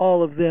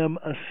all of them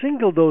a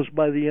single dose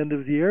by the end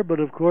of the year, but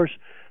of course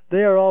they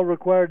are all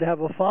required to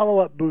have a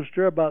follow-up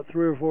booster about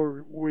 3 or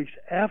 4 weeks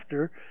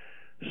after,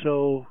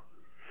 so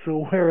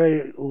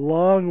we're a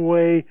long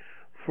way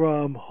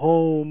from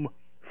home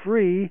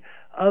free.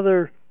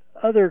 Other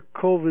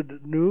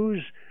COVID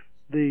news: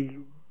 the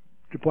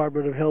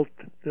Department of Health,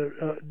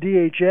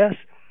 DHS,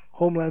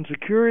 Homeland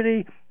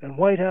Security, and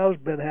White House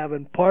been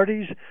having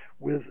parties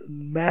with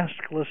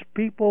maskless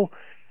people.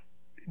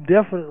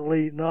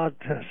 Definitely not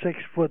 6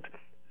 foot,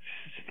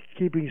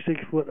 keeping 6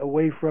 foot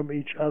away from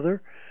each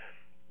other.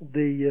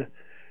 The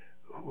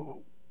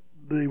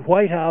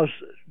White House,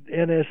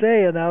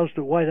 NSA announced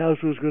the White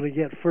House was going to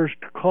get first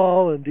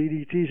call, and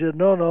DDT said,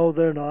 no,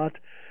 they're not.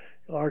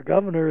 Our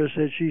governor has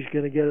said she's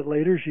going to get it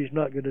later. She's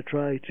not going to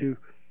try to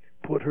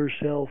put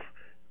herself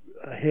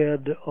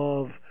ahead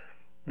of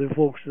the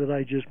folks that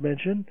I just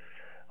mentioned.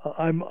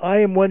 I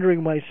am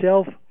wondering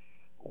myself,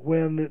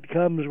 when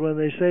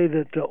they say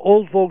that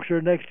old folks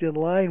are next in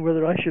line,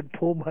 whether I should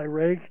pull my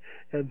rank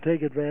and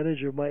take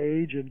advantage of my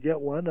age and get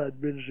one. I'd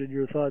be interested in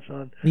your thoughts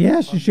on.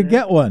 Yes, you should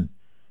get one.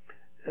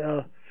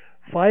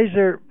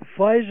 Pfizer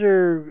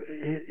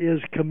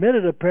is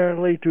committed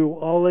apparently to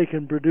all they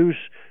can produce,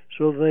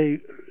 so they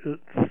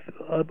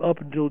up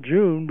until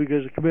June,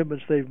 because of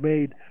commitments they've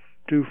made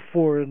to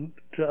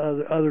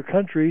other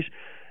countries.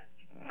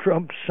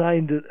 Trump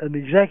signed an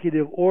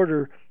executive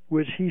order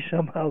which he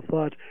somehow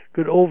thought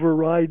could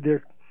override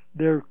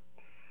their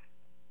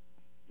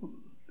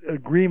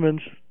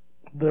agreements,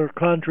 their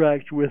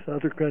contracts with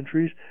other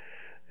countries.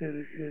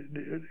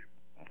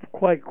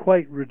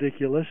 Quite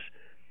ridiculous.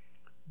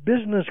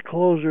 Business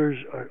closures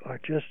are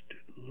just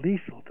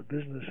lethal to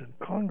business, and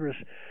Congress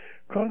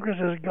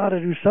has got to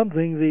do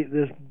something.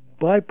 This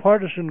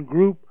bipartisan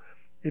group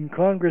in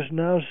Congress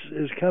now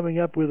is coming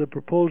up with a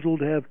proposal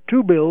to have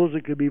two bills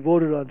that could be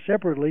voted on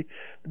separately.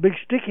 The big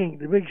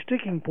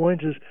sticking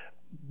point is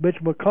Mitch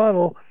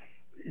McConnell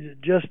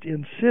just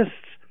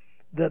insists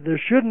that there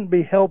shouldn't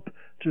be help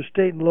to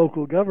state and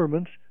local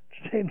governments.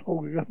 State and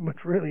local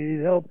governments really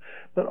need help,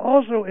 but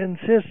also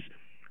insists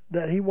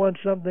that he wants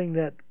something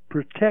that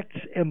protects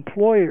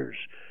employers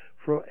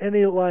from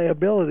any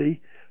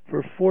liability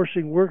for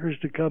forcing workers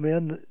to come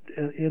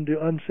into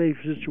unsafe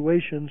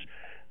situations,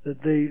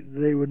 that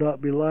they would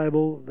not be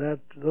liable. Those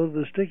are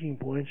the sticking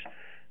points.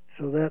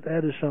 So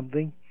that is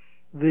something.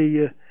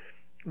 The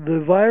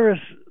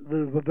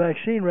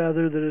vaccine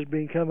that is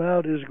being come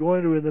out is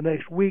going to, in the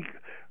next week,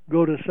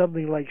 go to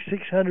something like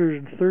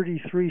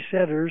 633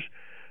 centers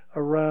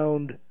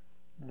around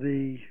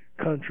the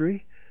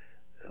country,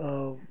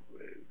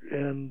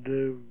 and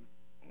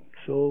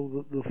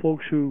so the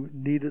folks who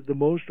need it the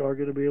most are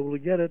going to be able to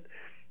get it.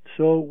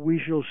 So we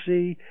shall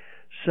see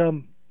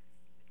some.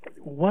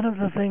 One of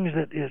the things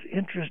that is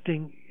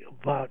interesting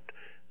about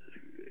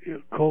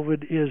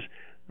COVID is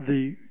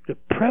the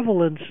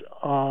prevalence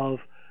of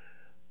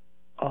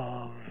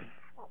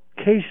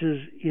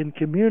cases in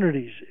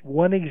communities.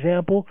 One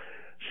example,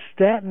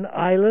 Staten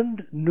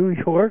Island, New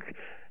York,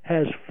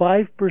 has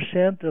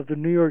 5% of the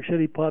New York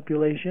City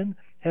population,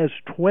 has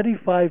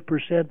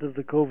 25% of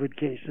the COVID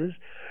cases.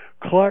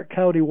 Clark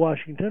County,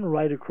 Washington,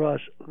 right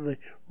across the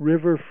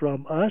river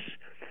from us,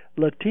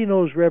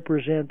 Latinos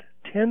represent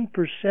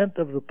 10%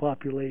 of the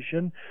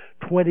population,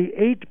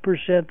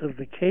 28% of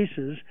the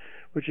cases,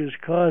 which has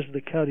caused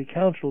the county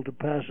council to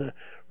pass a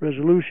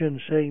resolution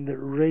saying that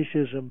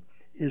racism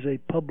is a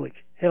public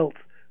health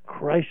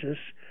crisis.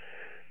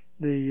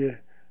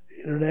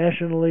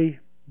 Internationally,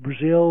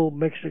 Brazil,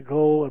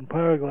 Mexico, and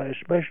Paraguay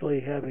especially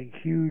having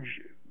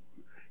huge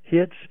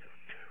hits.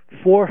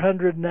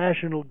 400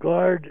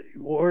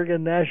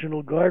 Oregon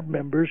National Guard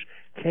members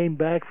came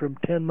back from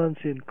 10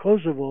 months in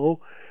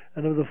Kosovo,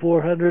 and of the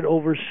 400,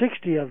 over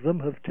 60 of them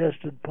have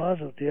tested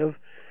positive.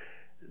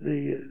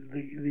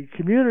 The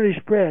community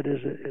spread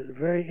is a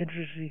very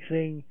interesting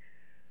thing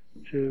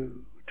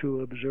to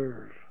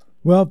observe.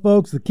 Well,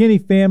 folks, the Kinney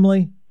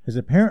family has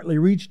apparently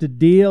reached a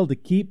deal to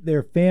keep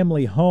their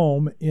family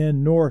home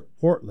in North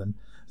Portland.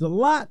 There's a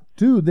lot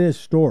to this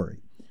story,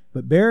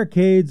 but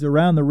barricades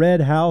around the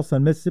Red House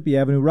on Mississippi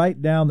Avenue,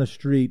 right down the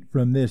street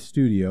from this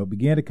studio,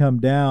 began to come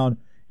down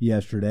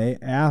yesterday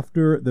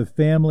after the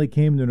family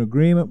came to an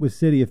agreement with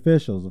city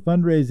officials. A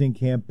fundraising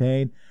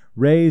campaign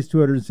raised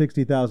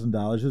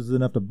 $260,000. This is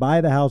enough to buy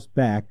the house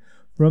back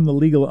from the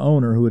legal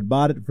owner who had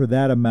bought it for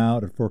that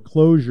amount at a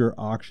foreclosure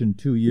auction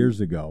 2 years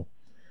ago.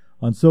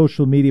 On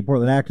social media,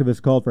 Portland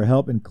activists called for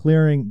help in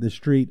clearing the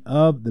street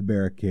of the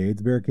barricades.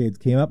 The barricades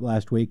came up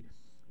last week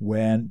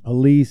when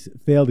police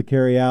failed to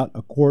carry out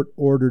a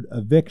court-ordered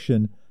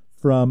eviction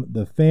from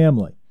the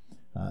family.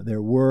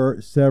 There were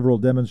several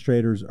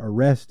demonstrators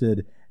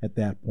arrested at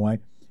that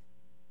point.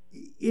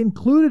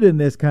 Included in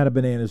this kind of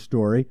banana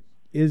story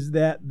is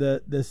that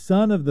the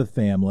son of the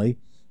family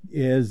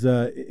has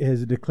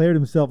declared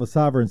himself a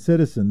sovereign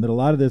citizen, that a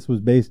lot of this was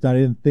based on,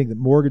 he didn't think that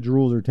mortgage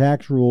rules or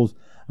tax rules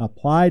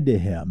applied to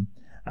him.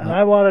 And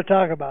I want to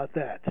talk about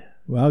that.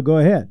 Well, go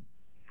ahead.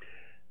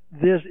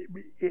 This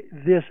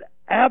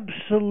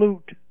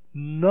absolute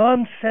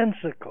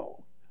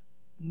nonsensical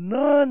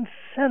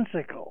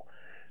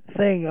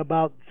thing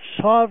about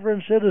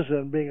sovereign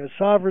citizen being a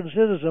sovereign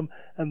citizen,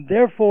 and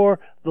therefore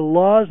the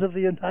laws of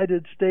the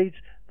United States,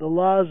 the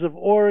laws of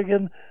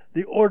Oregon,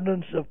 the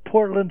ordinance of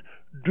Portland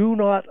do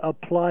not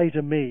apply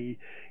to me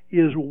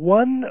is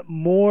one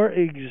more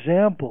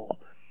example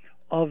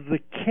of the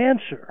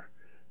cancer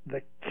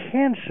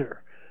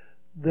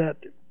that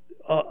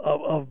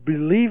of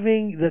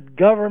believing that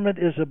government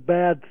is a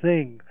bad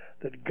thing,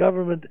 that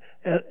government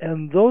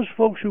and those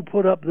folks who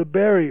put up the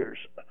barriers,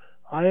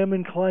 I am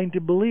inclined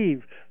to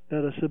believe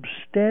that a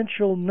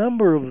substantial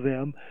number of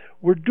them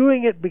were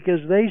doing it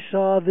because they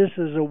saw this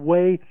as a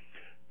way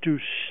to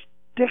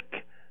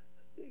stick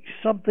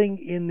something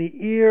in the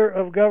ear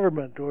of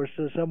government or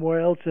somewhere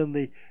else in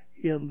the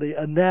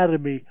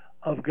anatomy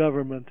of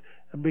government,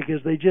 and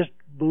because they just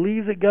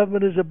believe that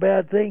government is a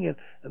bad thing,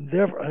 and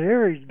therefore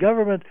here is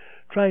government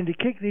trying to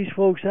kick these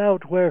folks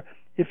out, where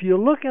if you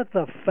look at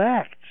the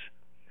facts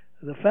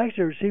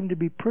are, seem to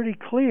be pretty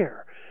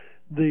clear.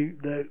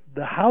 The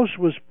house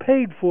was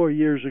paid for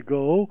years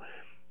ago,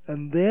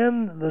 and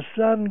then the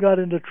son got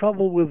into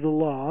trouble with the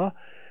law,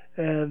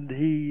 and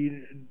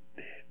he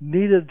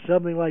needed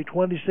something like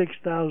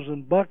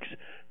 $26,000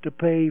 to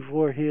pay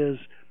for his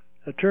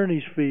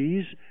attorney's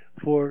fees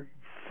for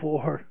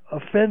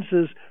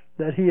offenses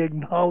that he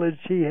acknowledged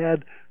he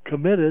had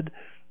committed.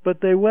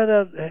 But they went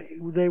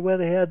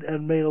ahead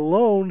and made a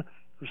loan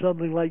of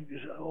something like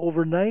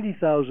over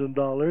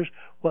 $90,000.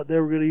 What they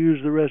were going to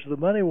use the rest of the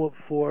money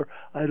for,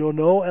 I don't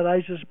know. And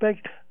I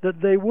suspect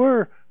that they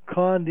were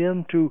conned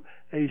into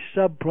a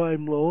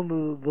subprime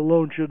loan. The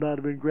loan should not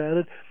have been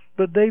granted.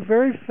 But they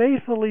very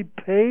faithfully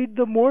paid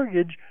the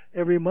mortgage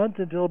every month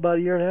until about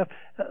a year and a half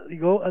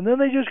ago, and then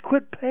they just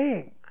quit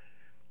paying.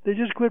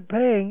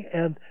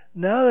 And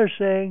now they're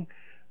saying,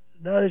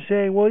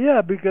 well,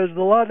 yeah, because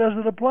the law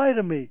doesn't apply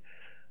to me.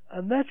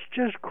 And that's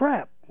just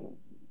crap.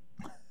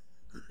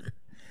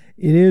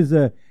 It is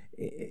an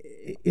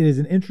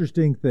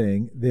interesting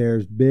thing.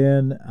 There's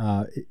been,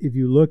 if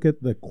you look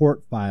at the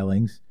court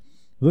filings,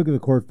 some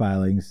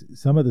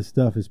of the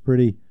stuff is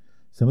pretty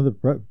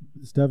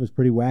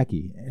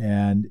wacky,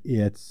 and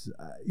it's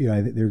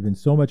there's been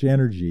so much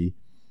energy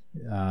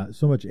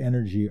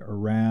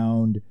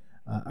around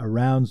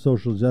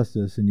social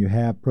justice, and you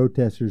have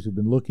protesters who've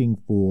been looking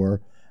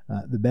for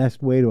the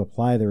best way to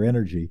apply their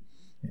energy.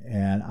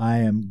 And I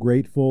am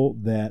grateful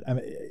that,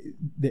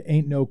 there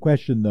ain't no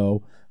question,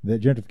 though,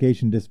 that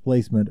gentrification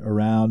displacement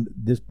around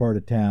this part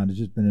of town has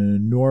just been an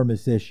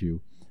enormous issue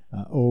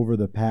over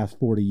the past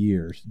 40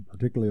 years,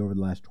 particularly over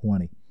the last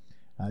 20.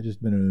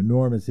 Just been an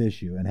enormous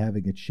issue, and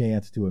having a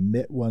chance to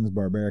emit one's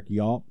barbaric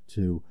yawp,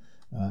 to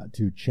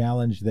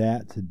challenge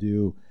that,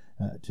 to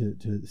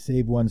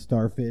save one's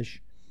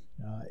starfish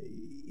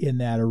in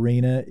that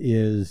arena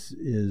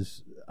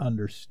is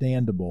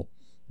understandable.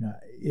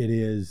 It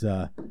is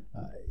an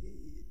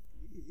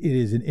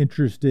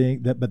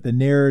interesting but the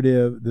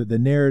narrative, the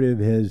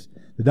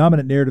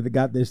dominant narrative that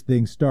got this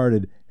thing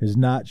started has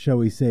not, shall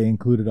we say,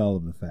 included all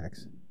of the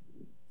facts.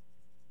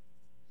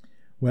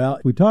 Well,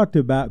 we talked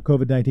about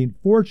COVID-19.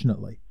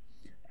 Fortunately,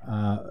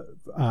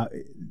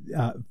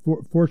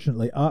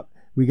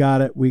 we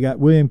got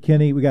William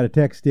Kinney. We got a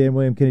text in.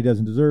 William Kinney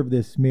doesn't deserve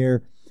this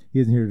smear. He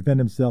isn't here to defend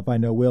himself. I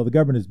know Will. The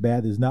government is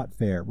bad. This is not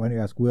fair. Why don't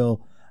you ask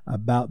Will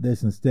about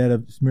this instead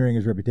of smearing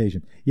his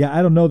reputation? Yeah,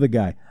 I don't know the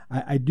guy.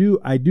 I do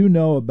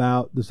know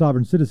about the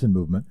sovereign citizen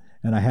movement,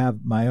 and I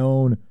have my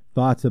own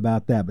thoughts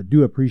about that, but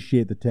do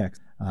appreciate the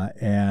text.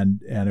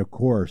 And of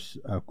course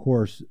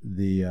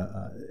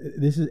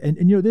this is,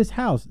 and this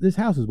house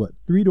is what,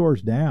 3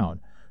 doors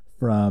down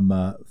from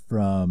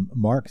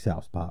Mark's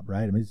house, Pop,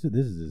 right? I mean,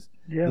 this is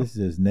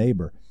his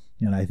neighbor,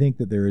 and I think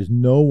that there is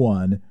no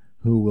one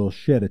who will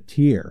shed a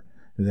tear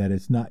that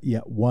it's not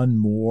yet one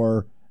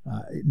more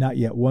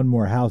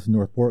house in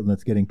North Portland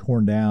that's getting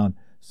torn down,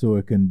 so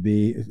it can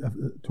be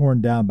torn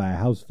down by a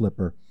house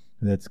flipper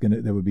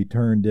that would be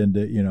turned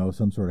into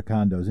some sort of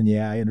condos. And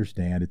yeah, I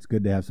understand it's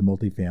good to have some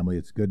multifamily,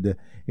 it's good to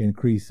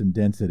increase some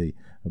density,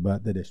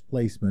 but the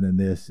displacement in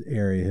this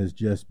area has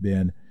just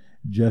been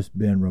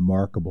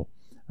remarkable.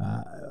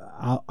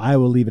 I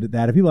will leave it at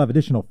that. If people have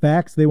additional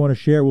facts they want to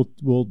share,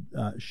 we'll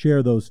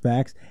share those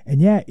facts.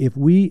 And yeah, if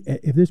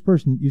this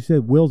person, you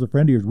said Will's a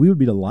friend of yours, we would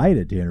be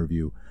delighted to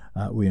interview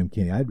William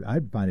Kinney.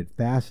 I'd find it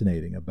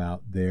fascinating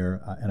about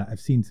their, and I've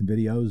seen some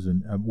videos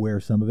and I'm aware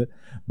of some of it,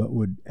 but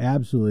would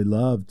absolutely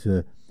love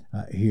to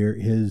hear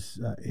his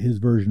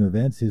version of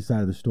events, his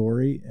side of the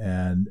story,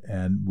 and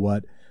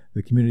what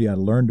the community ought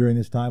to learn during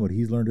this time, what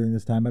he's learned during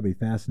this time. I'd be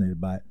fascinated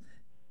by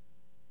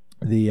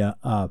it.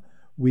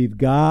 We've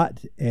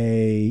got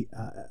a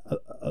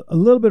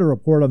little bit of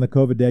report on the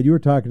COVID dead. You were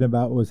talking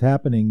about what was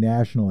happening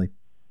nationally.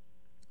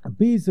 A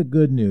piece of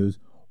good news: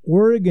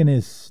 Oregon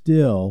is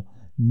still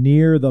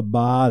near the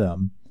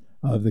bottom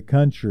of the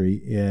country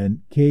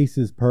in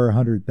cases per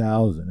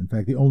 100,000. In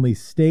fact, the only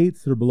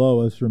states that are below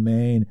us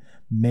remain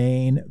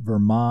Maine,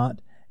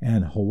 Vermont,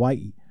 and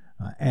Hawaii.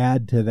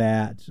 Add to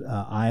that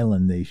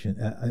island nation,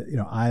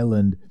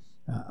 island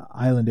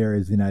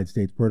areas of the United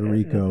States, Puerto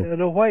Rico. And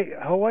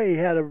Hawaii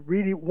had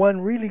one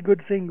really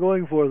good thing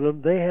going for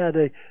them. They had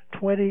a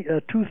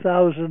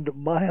 2,000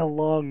 mile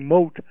long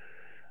moat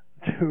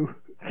to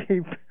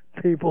keep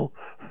people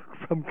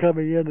from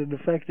coming in and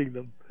affecting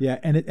them. Yeah,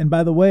 and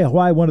by the way,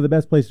 Hawaii, one of the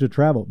best places to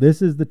travel.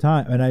 This is the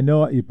time, and I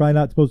know you're probably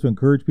not supposed to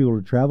encourage people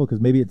to travel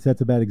because maybe it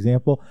sets a bad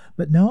example.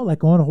 But no, like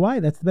going to Hawaii,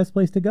 that's the best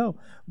place to go.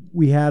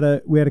 We had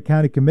a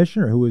county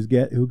commissioner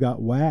who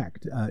got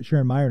whacked.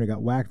 Sharon Meyer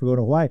got whacked for going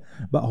to Hawaii.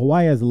 But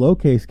Hawaii has a low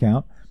case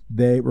count.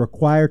 They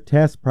require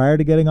tests prior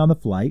to getting on the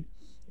flight.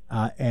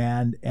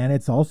 And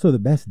it's also the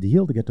best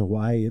deal to get to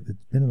Hawaii. It's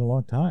been in a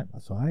long time,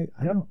 so I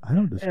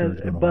don't discourage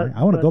going to Hawaii.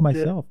 I want to go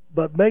myself.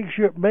 But make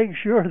sure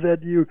that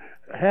you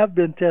have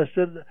been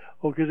tested.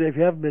 Because if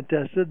you haven't been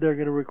tested, they're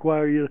going to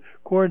require you to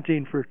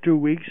quarantine for 2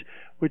 weeks,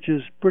 which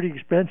is pretty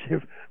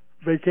expensive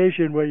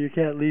vacation where you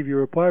can't leave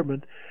your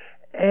apartment.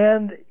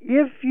 And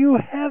if you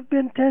have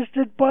been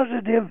tested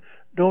positive,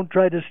 don't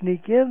try to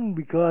sneak in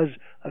because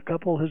a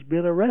couple has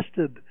been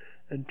arrested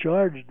and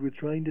charged with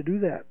trying to do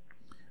that.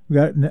 We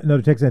got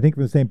another text, I think,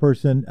 from the same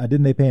person.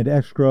 Didn't they pay into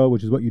escrow,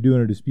 which is what you do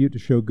in a dispute to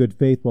show good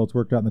faith while it's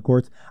worked out in the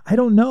courts? I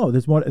don't know.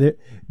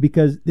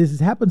 Because this has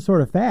happened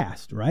sort of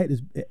fast, right?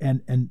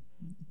 And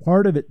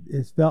part of it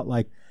has felt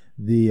like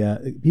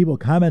the people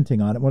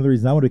commenting on it. One of the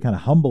reasons I want to be kind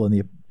of humble in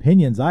the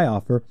opinions I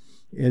offer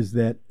is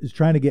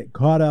trying to get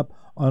caught up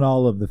on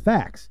all of the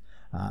facts.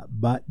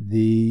 But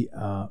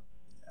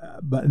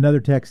another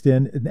text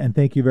in, and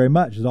thank you very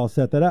much, is all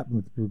set that up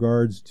with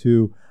regards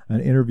to an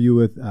interview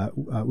with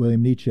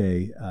William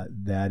Nietzsche.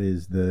 That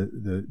is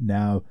the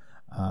now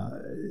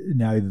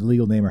the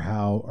legal name or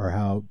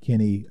how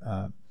Kinney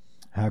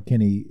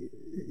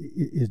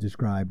is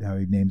described, how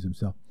he names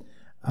himself.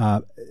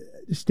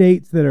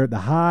 States that are the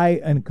high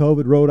in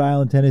COVID: Rhode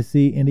Island,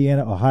 Tennessee,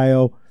 Indiana,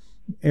 Ohio,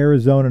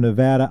 Arizona,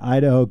 Nevada,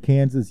 Idaho,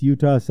 Kansas,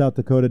 Utah, South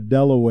Dakota,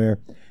 Delaware,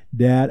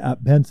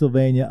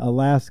 Pennsylvania,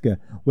 Alaska.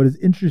 What is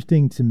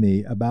interesting to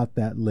me about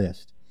that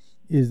list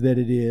is that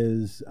it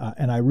is,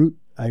 and I root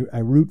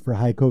for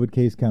high COVID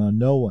case count on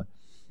no one,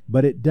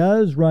 but it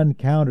does run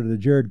counter to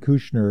Jared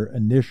Kushner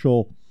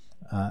initial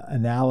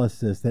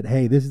analysis that,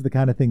 hey, this is the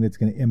kind of thing that's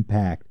going to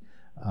impact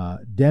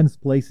dense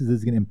places. This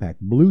is going to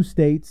impact blue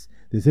states.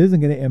 This isn't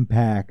going to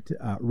impact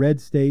red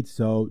states,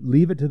 so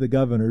leave it to the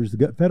governors.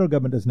 The federal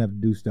government doesn't have to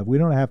do stuff. We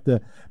don't have to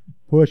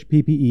push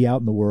PPE out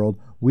in the world.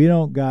 We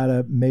don't got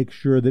to make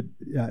sure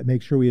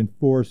we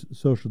enforce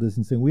social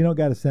distancing. We don't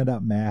got to send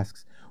out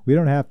masks. We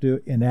don't have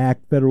to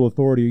enact federal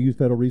authority or use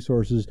federal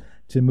resources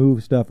to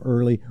move stuff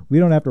early. We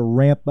don't have to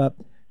ramp up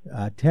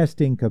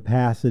testing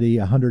capacity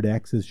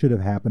 100x. This should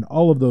have happened.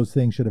 All of those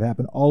things should have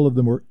happened. All of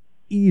them were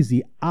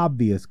easy,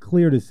 obvious,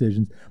 clear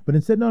decisions. But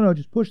instead, no,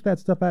 just push that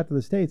stuff out to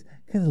the states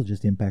because it'll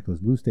just impact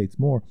those blue states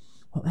more.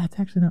 Well, that's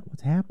actually not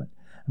what's happened.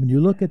 I mean, you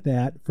look at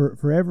that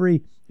for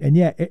every, and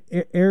yeah,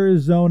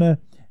 Arizona,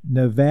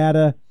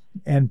 Nevada,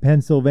 and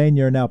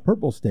Pennsylvania are now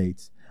purple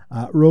states.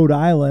 Rhode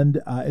Island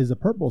is a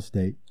purple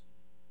state.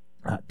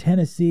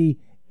 Tennessee,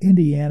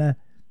 Indiana,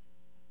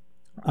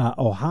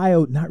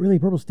 Ohio, not really a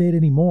purple state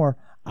anymore.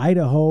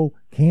 Idaho,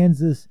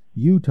 Kansas,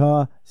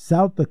 Utah,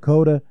 South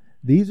Dakota.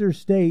 These are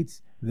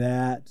states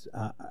that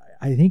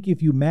I think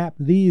if you map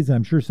these,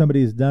 I'm sure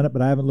somebody has done it,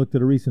 but I haven't looked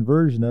at a recent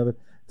version of it,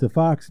 to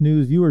Fox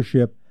News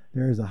viewership,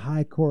 there is a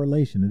high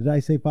correlation. Did I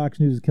say Fox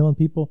News is killing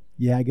people?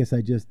 Yeah, I guess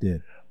I just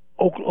did.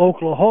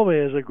 Oklahoma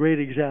is a great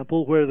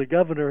example where the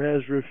governor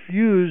has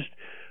refused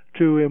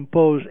to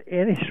impose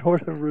any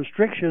sort of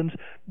restrictions,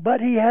 but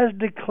he has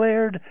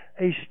declared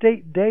a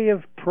state day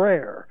of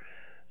prayer.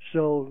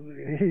 So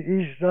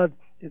he's not,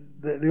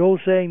 the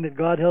old saying that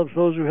God helps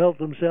those who help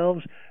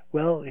themselves,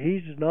 well,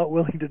 he's not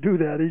willing to do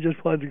that. He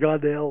just wants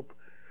God to help.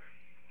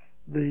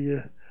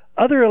 The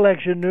other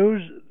election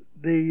news,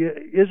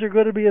 is there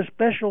going to be a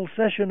special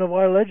session of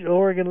our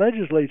Oregon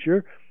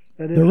legislature?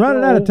 And they're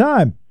running out of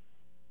time.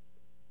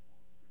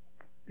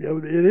 Yeah,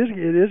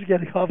 it is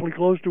getting awfully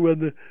close to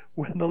when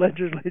the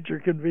legislature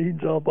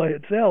convenes all by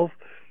itself.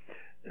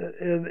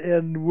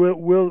 And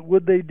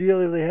would they deal,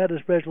 if they had a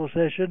special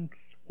session,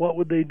 what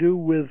would they do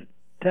with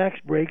tax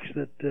breaks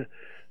that the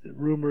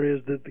rumor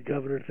is that the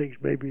governor thinks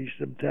maybe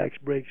some tax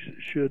breaks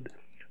should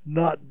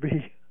not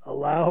be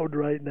allowed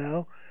right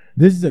now?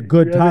 This is a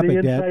good topic,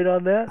 Dad. Dad. Insight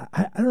on that?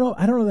 I don't know.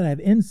 I don't know that I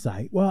have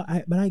insight. Well,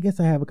 but I guess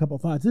I have a couple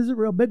of thoughts. This is a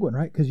real big one,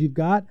 right? Because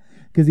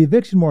the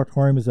eviction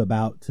moratorium is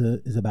about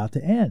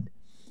to end,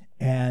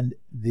 and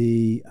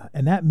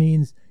that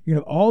means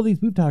all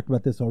these. We've talked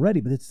about this already,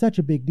 but it's such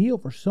a big deal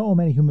for so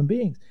many human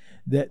beings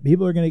that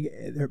people are going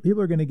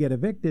to get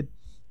evicted.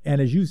 And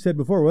as you said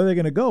before, where are they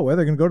going to go? Where are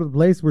they going to go to the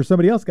place where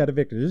somebody else got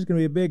evicted? There's just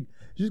going to be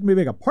a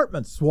big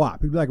apartment swap.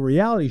 It'd be like a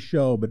reality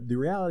show, but the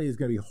reality is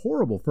going to be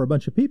horrible for a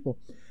bunch of people.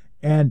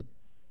 And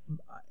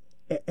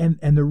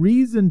the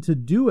reason to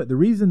do it, the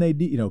reason they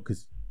do,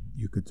 because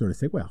you could sort of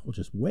say, well, we'll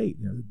just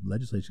wait. The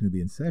legislature's going to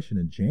be in session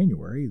in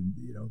January.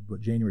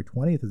 But January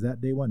 20th, is that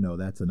day one? No,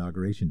 that's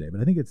inauguration day. But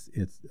I think it's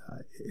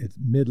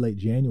mid-late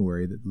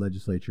January that the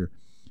legislature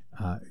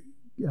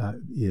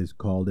is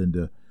called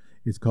into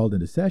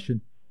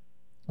session.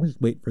 I'll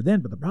just wait for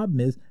then. But the problem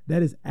is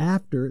that is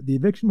after the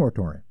eviction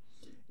moratorium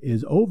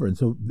is over. And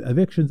so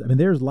evictions,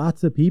 there's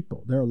lots of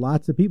people. There are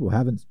lots of people who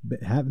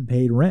haven't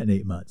paid rent in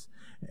 8 months.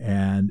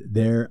 And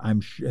there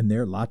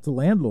are lots of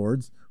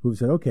landlords who've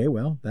said, okay,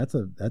 well, that's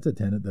a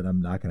tenant that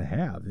I'm not going to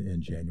have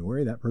in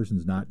January. That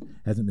person's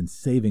hasn't been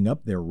saving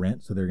up their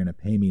rent, so they're going to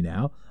pay me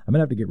now. I'm going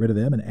to have to get rid of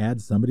them and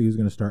add somebody who's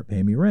going to start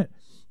paying me rent.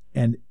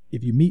 And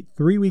if you meet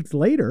 3 weeks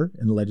later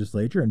in the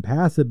legislature and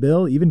pass a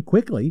bill even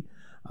quickly,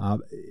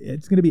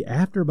 it's going to be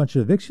after a bunch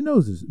of eviction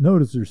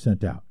notices are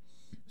sent out.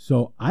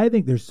 So I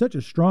think there's such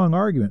a strong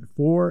argument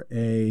for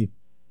a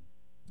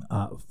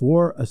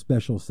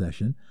special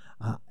session,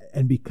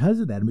 and because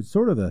of that, it's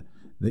sort of the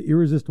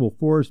irresistible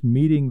force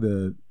meeting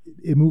the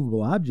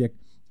immovable object.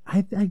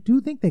 I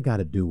do think they got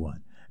to do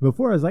one.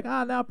 Before I was like,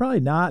 no, probably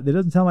not. It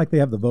doesn't sound like they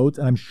have the votes,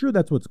 and I'm sure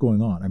that's what's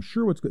going on. I'm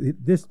sure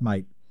this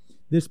might,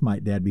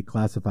 Dad, be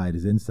classified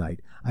as insight.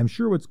 I'm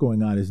sure what's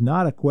going on is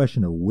not a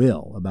question of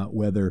will about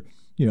whether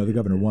the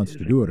governor wants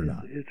to do it or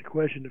not. It's a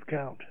question of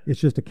count. It's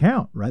just a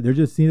count, right? They're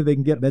just seeing if they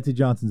can get Betsy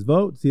Johnson's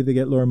vote, see if they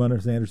get Laura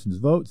Munoz Anderson's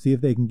vote, see if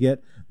they can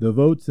get the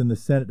votes in the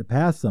Senate to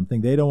pass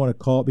something. They don't want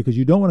to call, because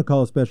you don't want to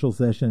call a special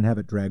session and have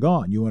it drag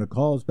on. You want to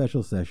call a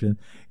special session,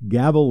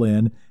 gavel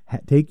in,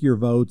 take your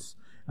votes,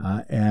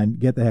 and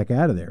get the heck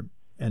out of there.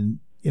 And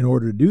in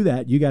order to do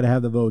that, you got to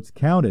have the votes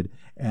counted.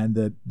 And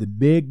the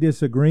big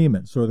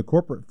disagreement, so the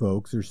corporate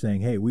folks are saying,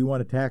 hey, we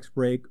want a tax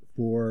break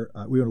we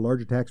want a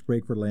larger tax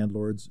break for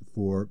landlords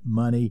for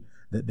money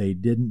that they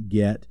didn't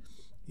get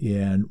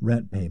in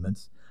rent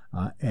payments.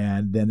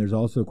 And then there's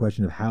also a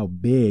question of how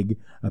big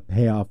a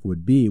payoff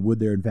would be. Would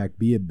there, in fact,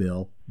 be a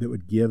bill that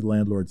would give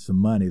landlords some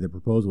money? The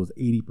proposal was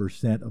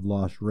 80% of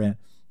lost rent.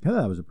 I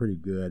thought that was a pretty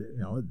good,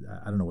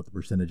 I don't know what the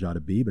percentage ought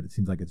to be, but it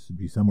seems like it should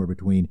be somewhere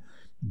between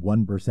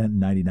 1%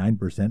 and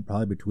 99%,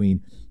 probably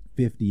between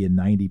 50 and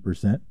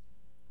 90%.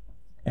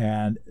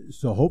 And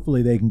so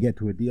hopefully they can get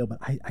to a deal. But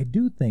I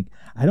do think,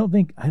 I don't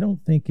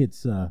think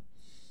it's,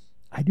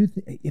 I do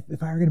think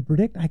if I were going to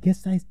predict, I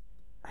guess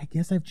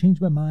I've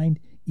changed my mind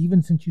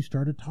even since you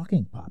started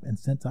talking, Pop. And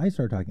since I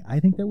started talking, I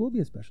think there will be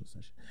a special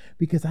session,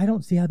 because I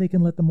don't see how they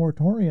can let the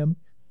moratorium,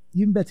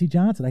 even Betsy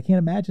Johnson, I can't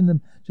imagine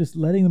them just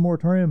letting the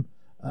moratorium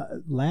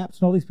lapse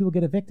and all these people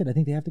get evicted. I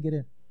think they have to get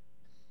in.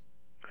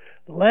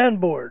 The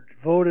land board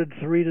voted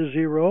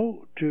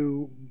 3-0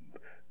 to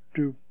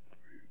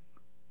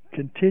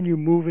continue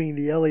moving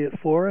the Elliott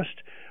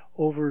Forest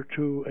over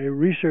to a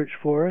research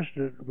forest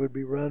that would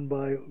be run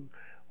by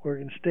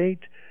Oregon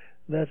State.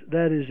 That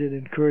is an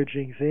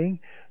encouraging thing.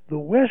 The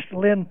West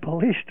Linn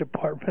Police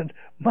Department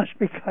must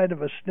be kind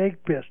of a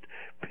snake pit.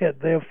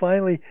 They have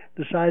finally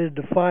decided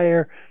to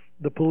fire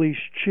the police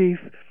chief,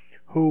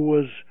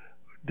 who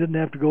didn't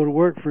have to go to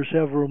work for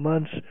several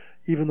months,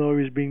 even though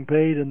he was being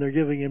paid, and they're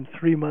giving him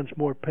 3 months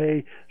more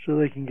pay so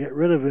they can get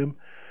rid of him.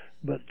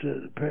 But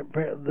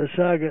the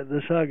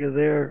saga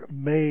there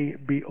may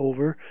be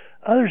over.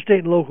 Other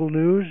state and local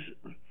news: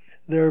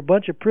 there are a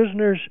bunch of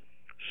prisoners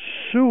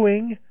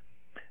suing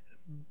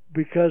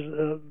because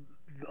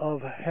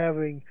of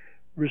having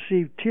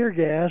received tear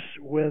gas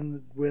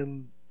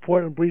when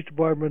Portland Police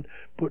Department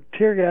put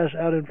tear gas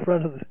out in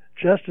front of the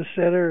Justice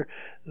Center.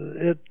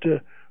 It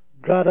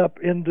got up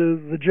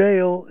into the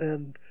jail,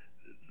 and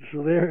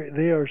so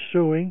they are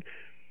suing.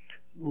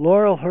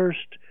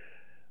 Laurelhurst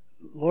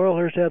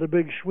had a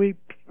big sweep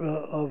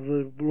of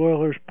the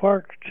Laurelhurst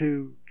Park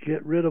to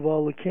get rid of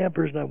all the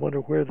campers, and I wonder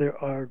where they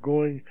are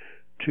going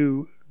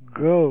to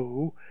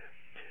go.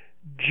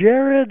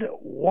 Jared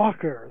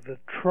Walker, the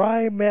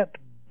TriMet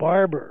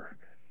barber,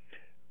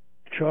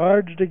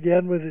 charged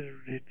again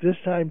this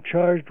time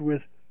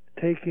with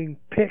taking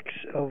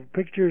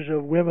pictures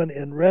of women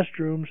in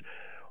restrooms.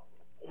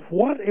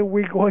 What are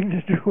we going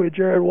to do with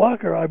Jared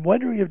Walker? I'm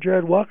wondering if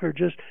Jared Walker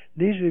just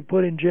needs to be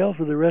put in jail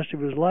for the rest of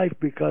his life,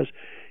 because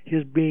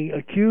he's being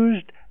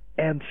accused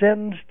and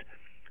sentenced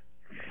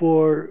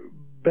for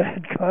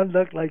bad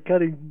conduct like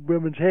cutting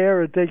women's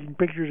hair and taking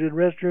pictures in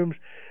restrooms.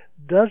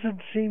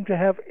 Doesn't seem to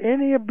have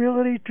any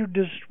ability to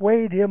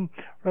dissuade him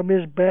from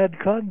his bad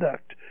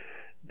conduct.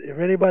 If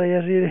anybody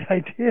has any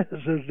ideas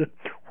as to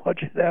what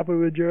should happen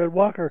with Jared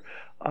Walker,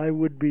 I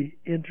would be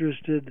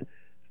interested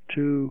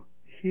to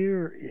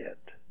hear it.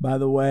 By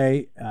the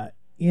way,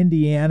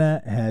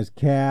 Indiana has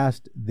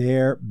cast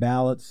their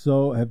ballots.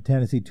 So have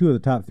Tennessee, two of the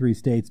top three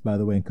states, by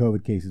the way, in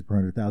COVID cases per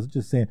 100,000.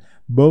 Just saying,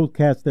 both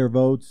cast their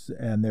votes,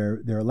 and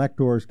their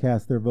electors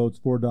cast their votes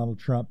for Donald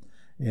Trump.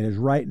 It is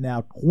right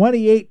now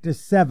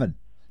 28-7.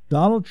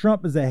 Donald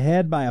Trump is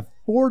ahead by a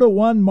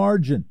 4-1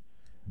 margin.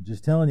 I'm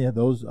just telling you,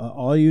 those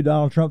all you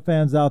Donald Trump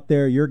fans out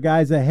there, your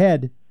guy's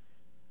ahead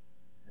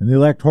in the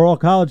Electoral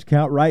College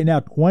count right now,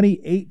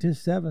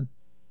 28-7.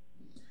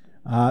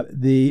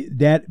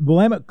 That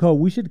Willamette Cove,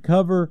 we should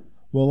cover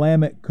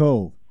Willamette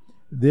Cove.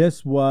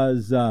 This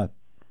was the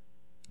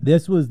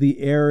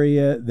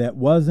area that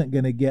wasn't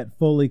going to get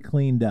fully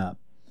cleaned up,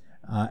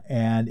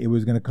 and it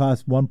was going to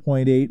cost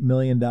 $1.8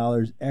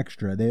 million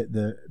extra.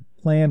 The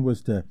plan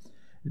was to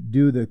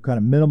do the kind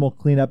of minimal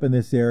cleanup in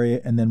this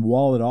area and then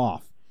wall it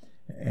off.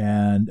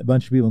 And a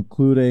bunch of people,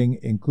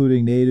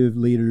 including Native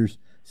leaders,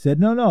 said,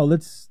 no,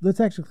 let's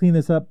actually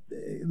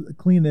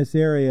clean this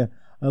area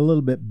a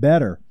little bit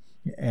better.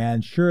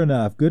 And sure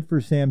enough, good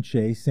for Sam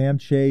Chase. Sam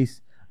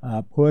Chase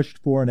pushed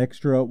for an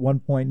extra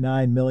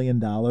 $1.9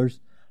 million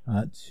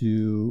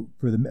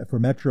for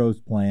Metro's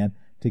plan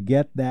to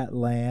get that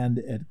land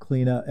at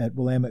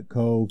Willamette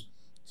Cove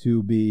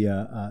to be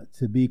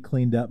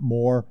cleaned up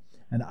more.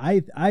 And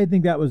I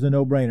think that was a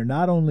no-brainer.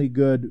 Not only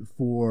good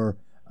for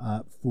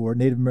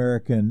Native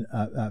American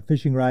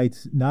fishing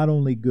rights, not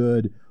only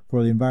good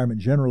for the environment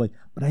generally,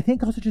 but I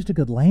think also just a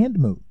good land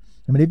move.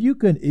 I mean, if you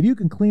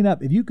can clean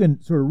up, if you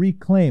can sort of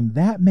reclaim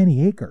that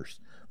many acres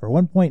for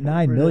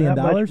 $1.9 million,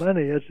 that much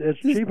money, it's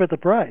cheap at the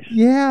price.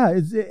 Yeah,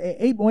 it's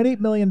 $8.8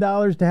 million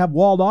to have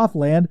walled off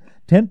land,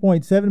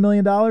 $10.7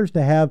 million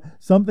to have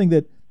something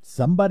that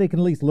somebody can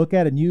at least look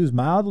at and use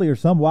mildly, or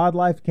some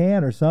wildlife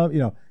can, or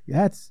some,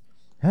 that's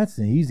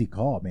an easy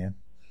call, man.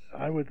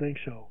 I would think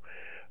so.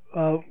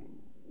 I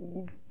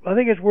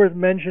think it's worth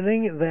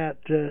mentioning that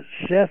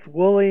Seth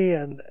Woolley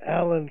and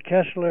Alan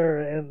Kessler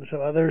and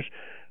some others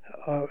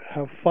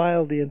have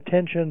filed the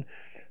intention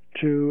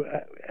to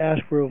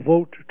ask for a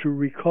vote to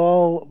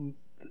recall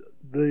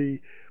the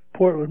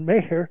Portland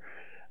mayor.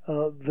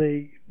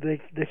 They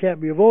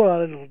can't be a vote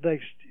on it until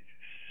next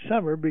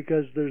summer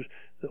because the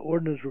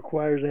ordinance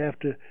requires it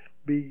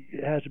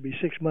has to be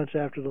 6 months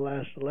after the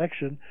last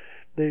election.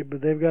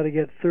 But they've got to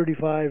get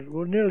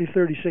nearly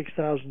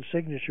 36,000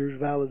 signatures,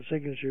 valid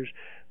signatures,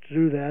 to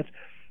do that.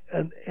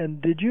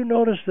 And did you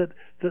notice that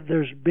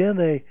there's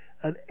been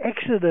an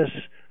exodus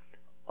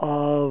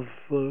of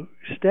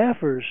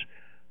staffers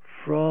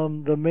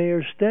from the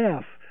mayor's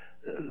staff,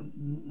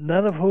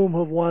 none of whom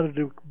have wanted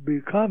to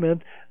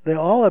comment. They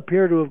all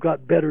appear to have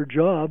got better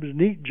jobs,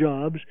 neat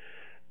jobs,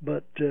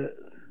 but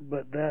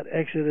that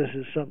exodus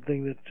is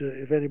something that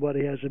if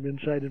anybody has some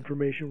inside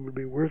information would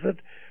be worth it.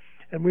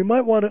 And we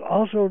might want to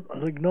also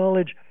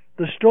acknowledge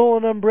the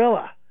stolen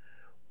umbrella.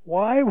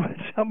 Why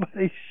would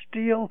somebody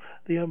steal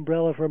the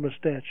umbrella from a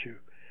statue?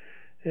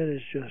 It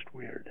is just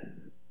weird.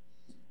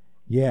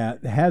 Yeah,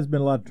 there has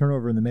been a lot of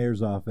turnover in the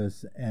mayor's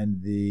office,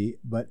 and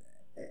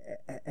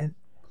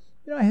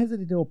I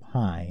hesitate to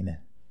opine,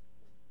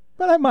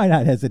 but I might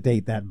not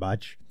hesitate that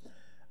much.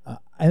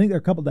 I think there are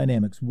a couple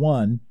dynamics.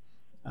 One,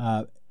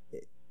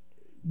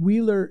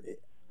 Wheeler,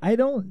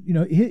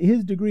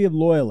 his degree of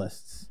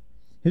loyalists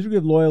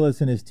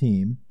in his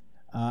team,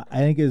 I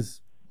think is,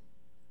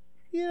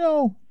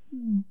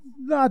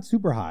 not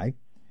super high.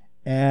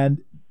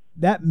 And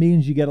that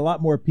means you get a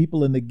lot more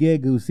people in the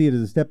gig who see it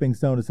as a stepping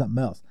stone to something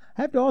else.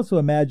 I have to also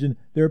imagine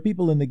there are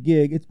people in the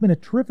gig. It's been a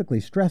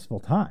terrifically stressful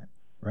time,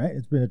 right?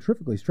 It's been a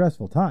terrifically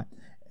stressful time.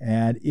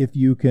 And if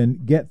you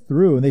can get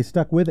through, and they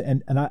stuck with it,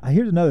 and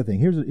here's another thing.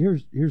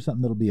 Here's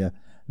something that'll be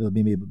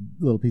maybe a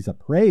little piece of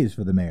praise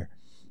for the mayor.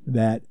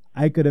 That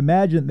I could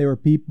imagine there were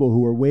people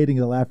who were waiting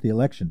until after the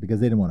election because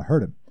they didn't want to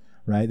hurt him,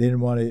 right? They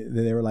didn't want to.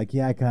 They were like,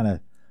 I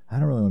don't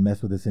really want to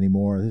mess with this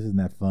anymore. This isn't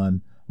that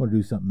fun. I want to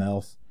do something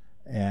else.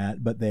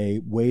 But they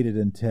waited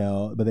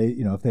until,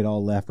 if they'd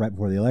all left right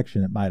before the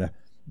election, it might have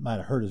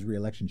hurt his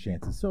re-election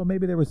chances. So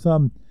maybe there was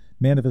some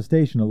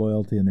manifestation of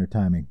loyalty in their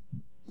timing.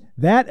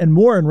 That and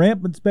more in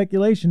rampant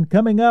speculation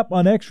coming up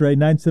on X-Ray.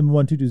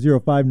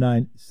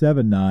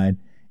 971-220-5979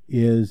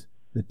 is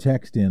the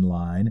text-in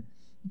line.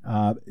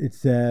 It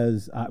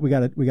says we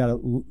got a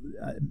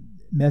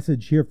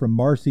message here from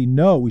Marcy.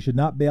 No, we should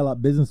not bail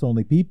out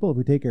business-only people. If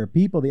we take care of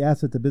people, the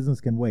assets of business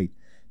can wait.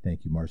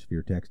 Thank you, Marcy, for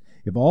your text.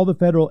 If all the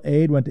federal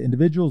aid went to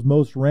individuals,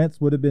 most rents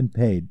would have been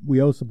paid.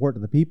 We owe support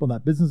to the people,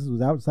 not businesses.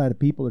 With outside of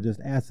people or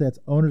just assets.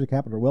 Owners of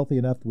capital are wealthy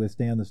enough to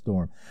withstand the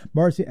storm.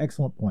 Marcy,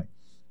 excellent point.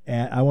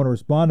 And I want to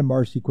respond to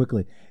Marcy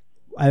quickly.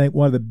 I think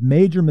one of the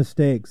major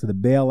mistakes of the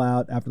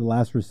bailout after the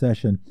last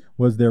recession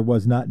was there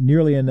was not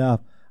nearly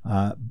enough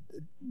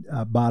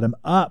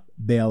bottom-up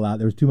bailout.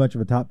 There was too much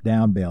of a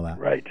top-down bailout.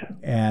 Right.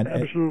 And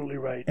absolutely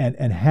right.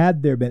 And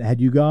had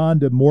you gone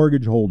to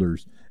mortgage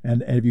holders,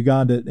 and if you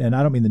gone to, and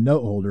I don't mean the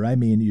note holder, I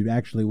mean you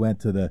actually went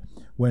to the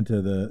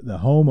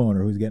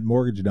homeowner who's getting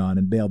mortgaged on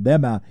and bailed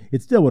them out,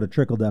 it still would have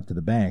trickled up to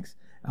the banks.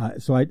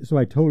 So I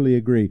totally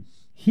agree.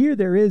 Here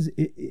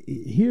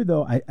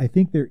though I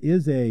think there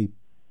is a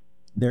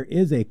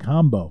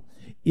combo.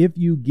 If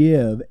you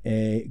give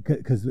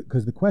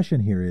because the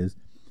question here is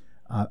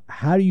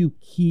how do you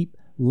keep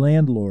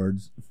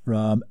landlords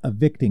from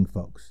evicting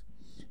folks?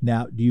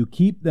 Now, do you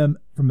keep them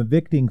from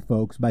evicting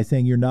folks by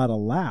saying you're not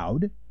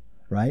allowed,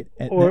 right?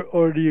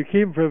 Or do you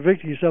keep them from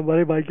evicting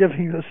somebody by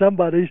giving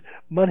somebody's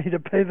money to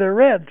pay their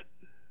rent?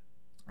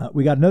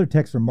 We got another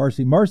text from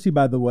Marcy. Marcy,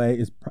 by the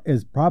way,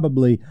 is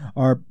probably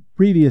our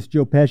previous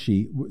Joe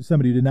Pesci,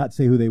 somebody who did not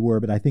say who they were,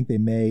 but I think they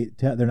may.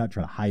 They're not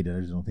trying to hide it. I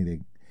just don't think they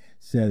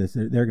said this.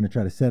 They're going to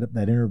try to set up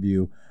that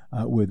interview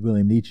with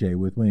William Nietzsche,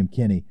 with William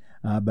Kinney.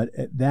 But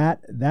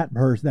that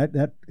person,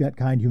 that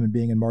kind human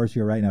being and Marcy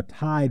are right now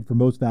tied for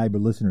most valuable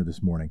listener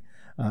this morning.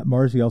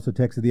 Marcy also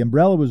texted, the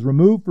umbrella was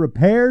removed for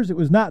repairs. It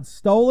was not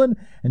stolen.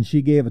 And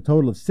she gave a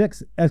total of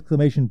 6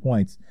 exclamation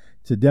points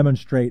to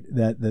demonstrate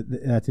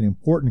that's an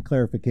important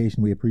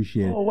clarification. We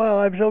appreciate it. Oh, wow.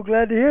 I'm so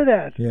glad to hear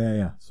that.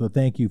 Yeah. So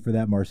thank you for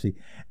that, Marcy.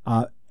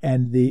 But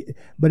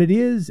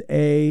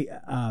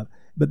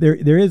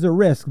there is a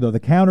risk, though. The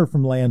counter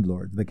from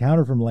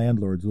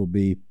landlords will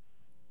be,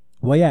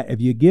 Well, yeah,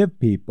 if you give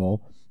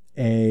people an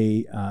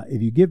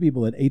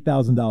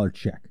 $8,000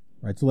 check,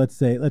 right? So let's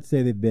say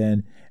they've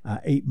been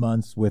 8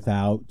 months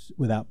without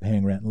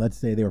paying rent, and let's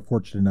say they were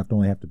fortunate enough to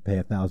only have to pay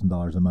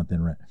 $1,000 a month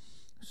in rent.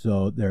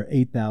 So they're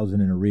 $8,000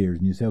 in arrears,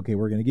 and you say, okay,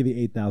 we're going to give you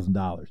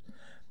 $8,000.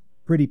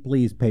 Pretty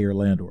please pay your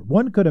landlord.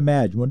 One could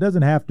imagine, one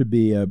doesn't have to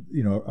be a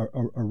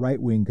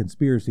right-wing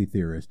conspiracy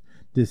theorist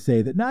to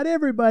say that not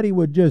everybody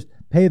would just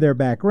pay their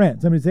back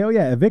rent. Somebody say, oh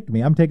yeah, evict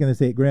me. I'm taking this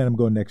 $8,000. I'm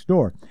going next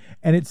door.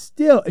 And you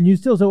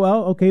still say,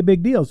 well, okay,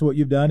 big deal. So what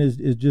you've done is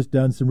just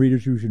done some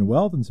redistribution of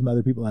wealth, and some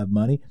other people have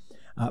money.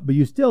 But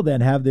you still then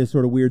have this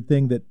sort of weird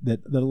thing that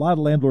a lot of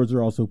landlords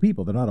are also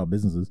people. They're not all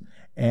businesses.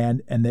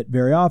 And that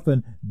very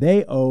often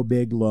they owe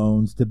big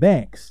loans to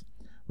banks.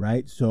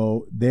 Right,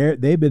 so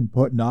they've been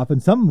putting off,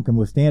 and some of them can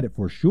withstand it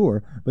for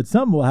sure, but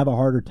some will have a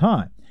harder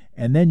time.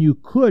 And then you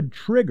could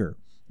trigger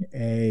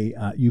a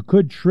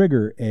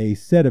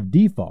set of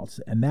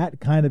defaults, and that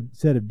kind of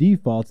set of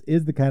defaults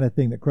is the kind of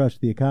thing that crushed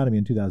the economy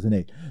in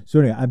 2008. So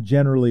anyway, I'm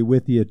generally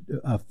with you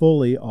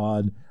fully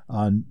on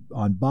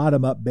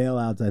bottom up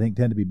bailouts. I think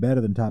tend to be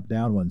better than top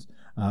down ones,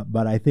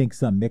 but I think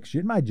some mixture,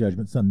 in my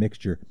judgment, some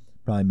mixture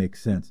probably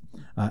makes sense.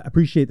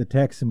 Appreciate the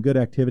text, some good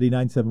activity.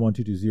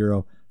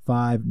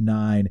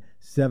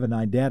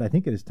 971-220-5979. Dad, I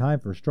think it is time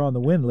for a Straw in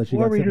the Wind. Unless you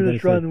Before got we something do the to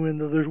Straw say. in the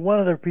Wind, there's one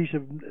other piece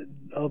of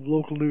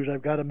local news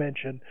I've got to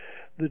mention.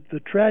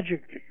 The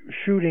tragic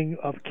shooting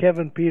of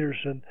Kevin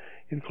Peterson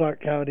in Clark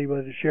County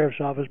by the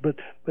sheriff's office. But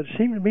it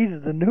seemed to me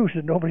that the news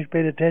that nobody's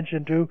paid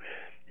attention to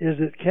is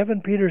that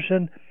Kevin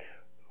Peterson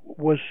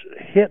was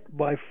hit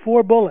by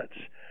 4 bullets,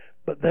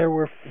 but there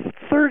were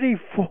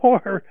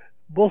 34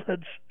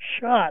 bullets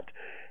shot.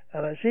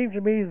 And it seems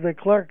to me the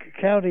Clark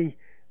County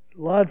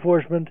law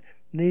enforcement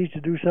needs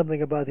to do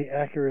something about the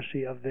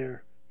accuracy of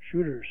their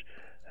shooters.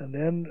 And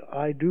then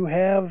I do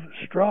have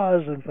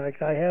straws. In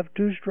fact, I have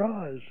 2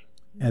 straws.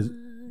 As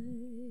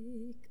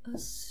like a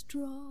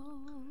straw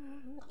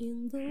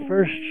in the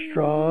First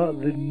straw,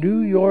 the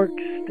New York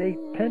State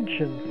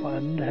Pension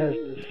Fund has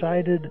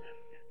decided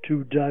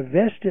to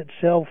divest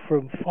itself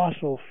from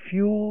fossil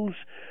fuels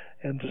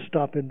and to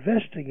stop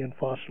investing in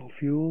fossil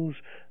fuels.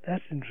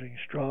 That's an interesting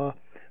straw.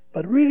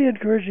 But really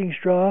encouraging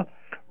straw,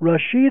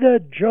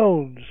 Rashida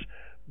Jones,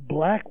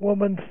 black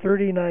woman,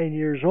 39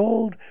 years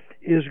old,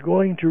 is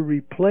going to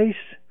replace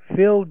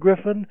Phil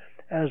Griffin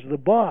as the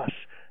boss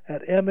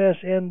at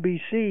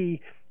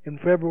MSNBC in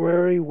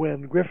February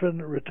when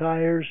Griffin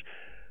retires.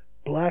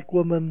 Black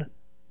woman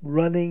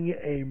running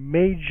a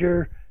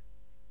major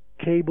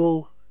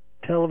cable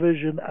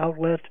television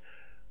outlet.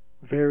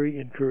 Very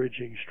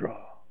encouraging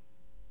straw.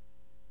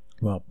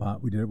 well,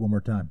 we did it one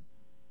more time.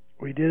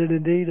 We did it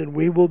indeed, and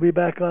we will be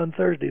back on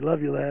Thursday.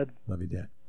 Love you, lad. Love you, Dad.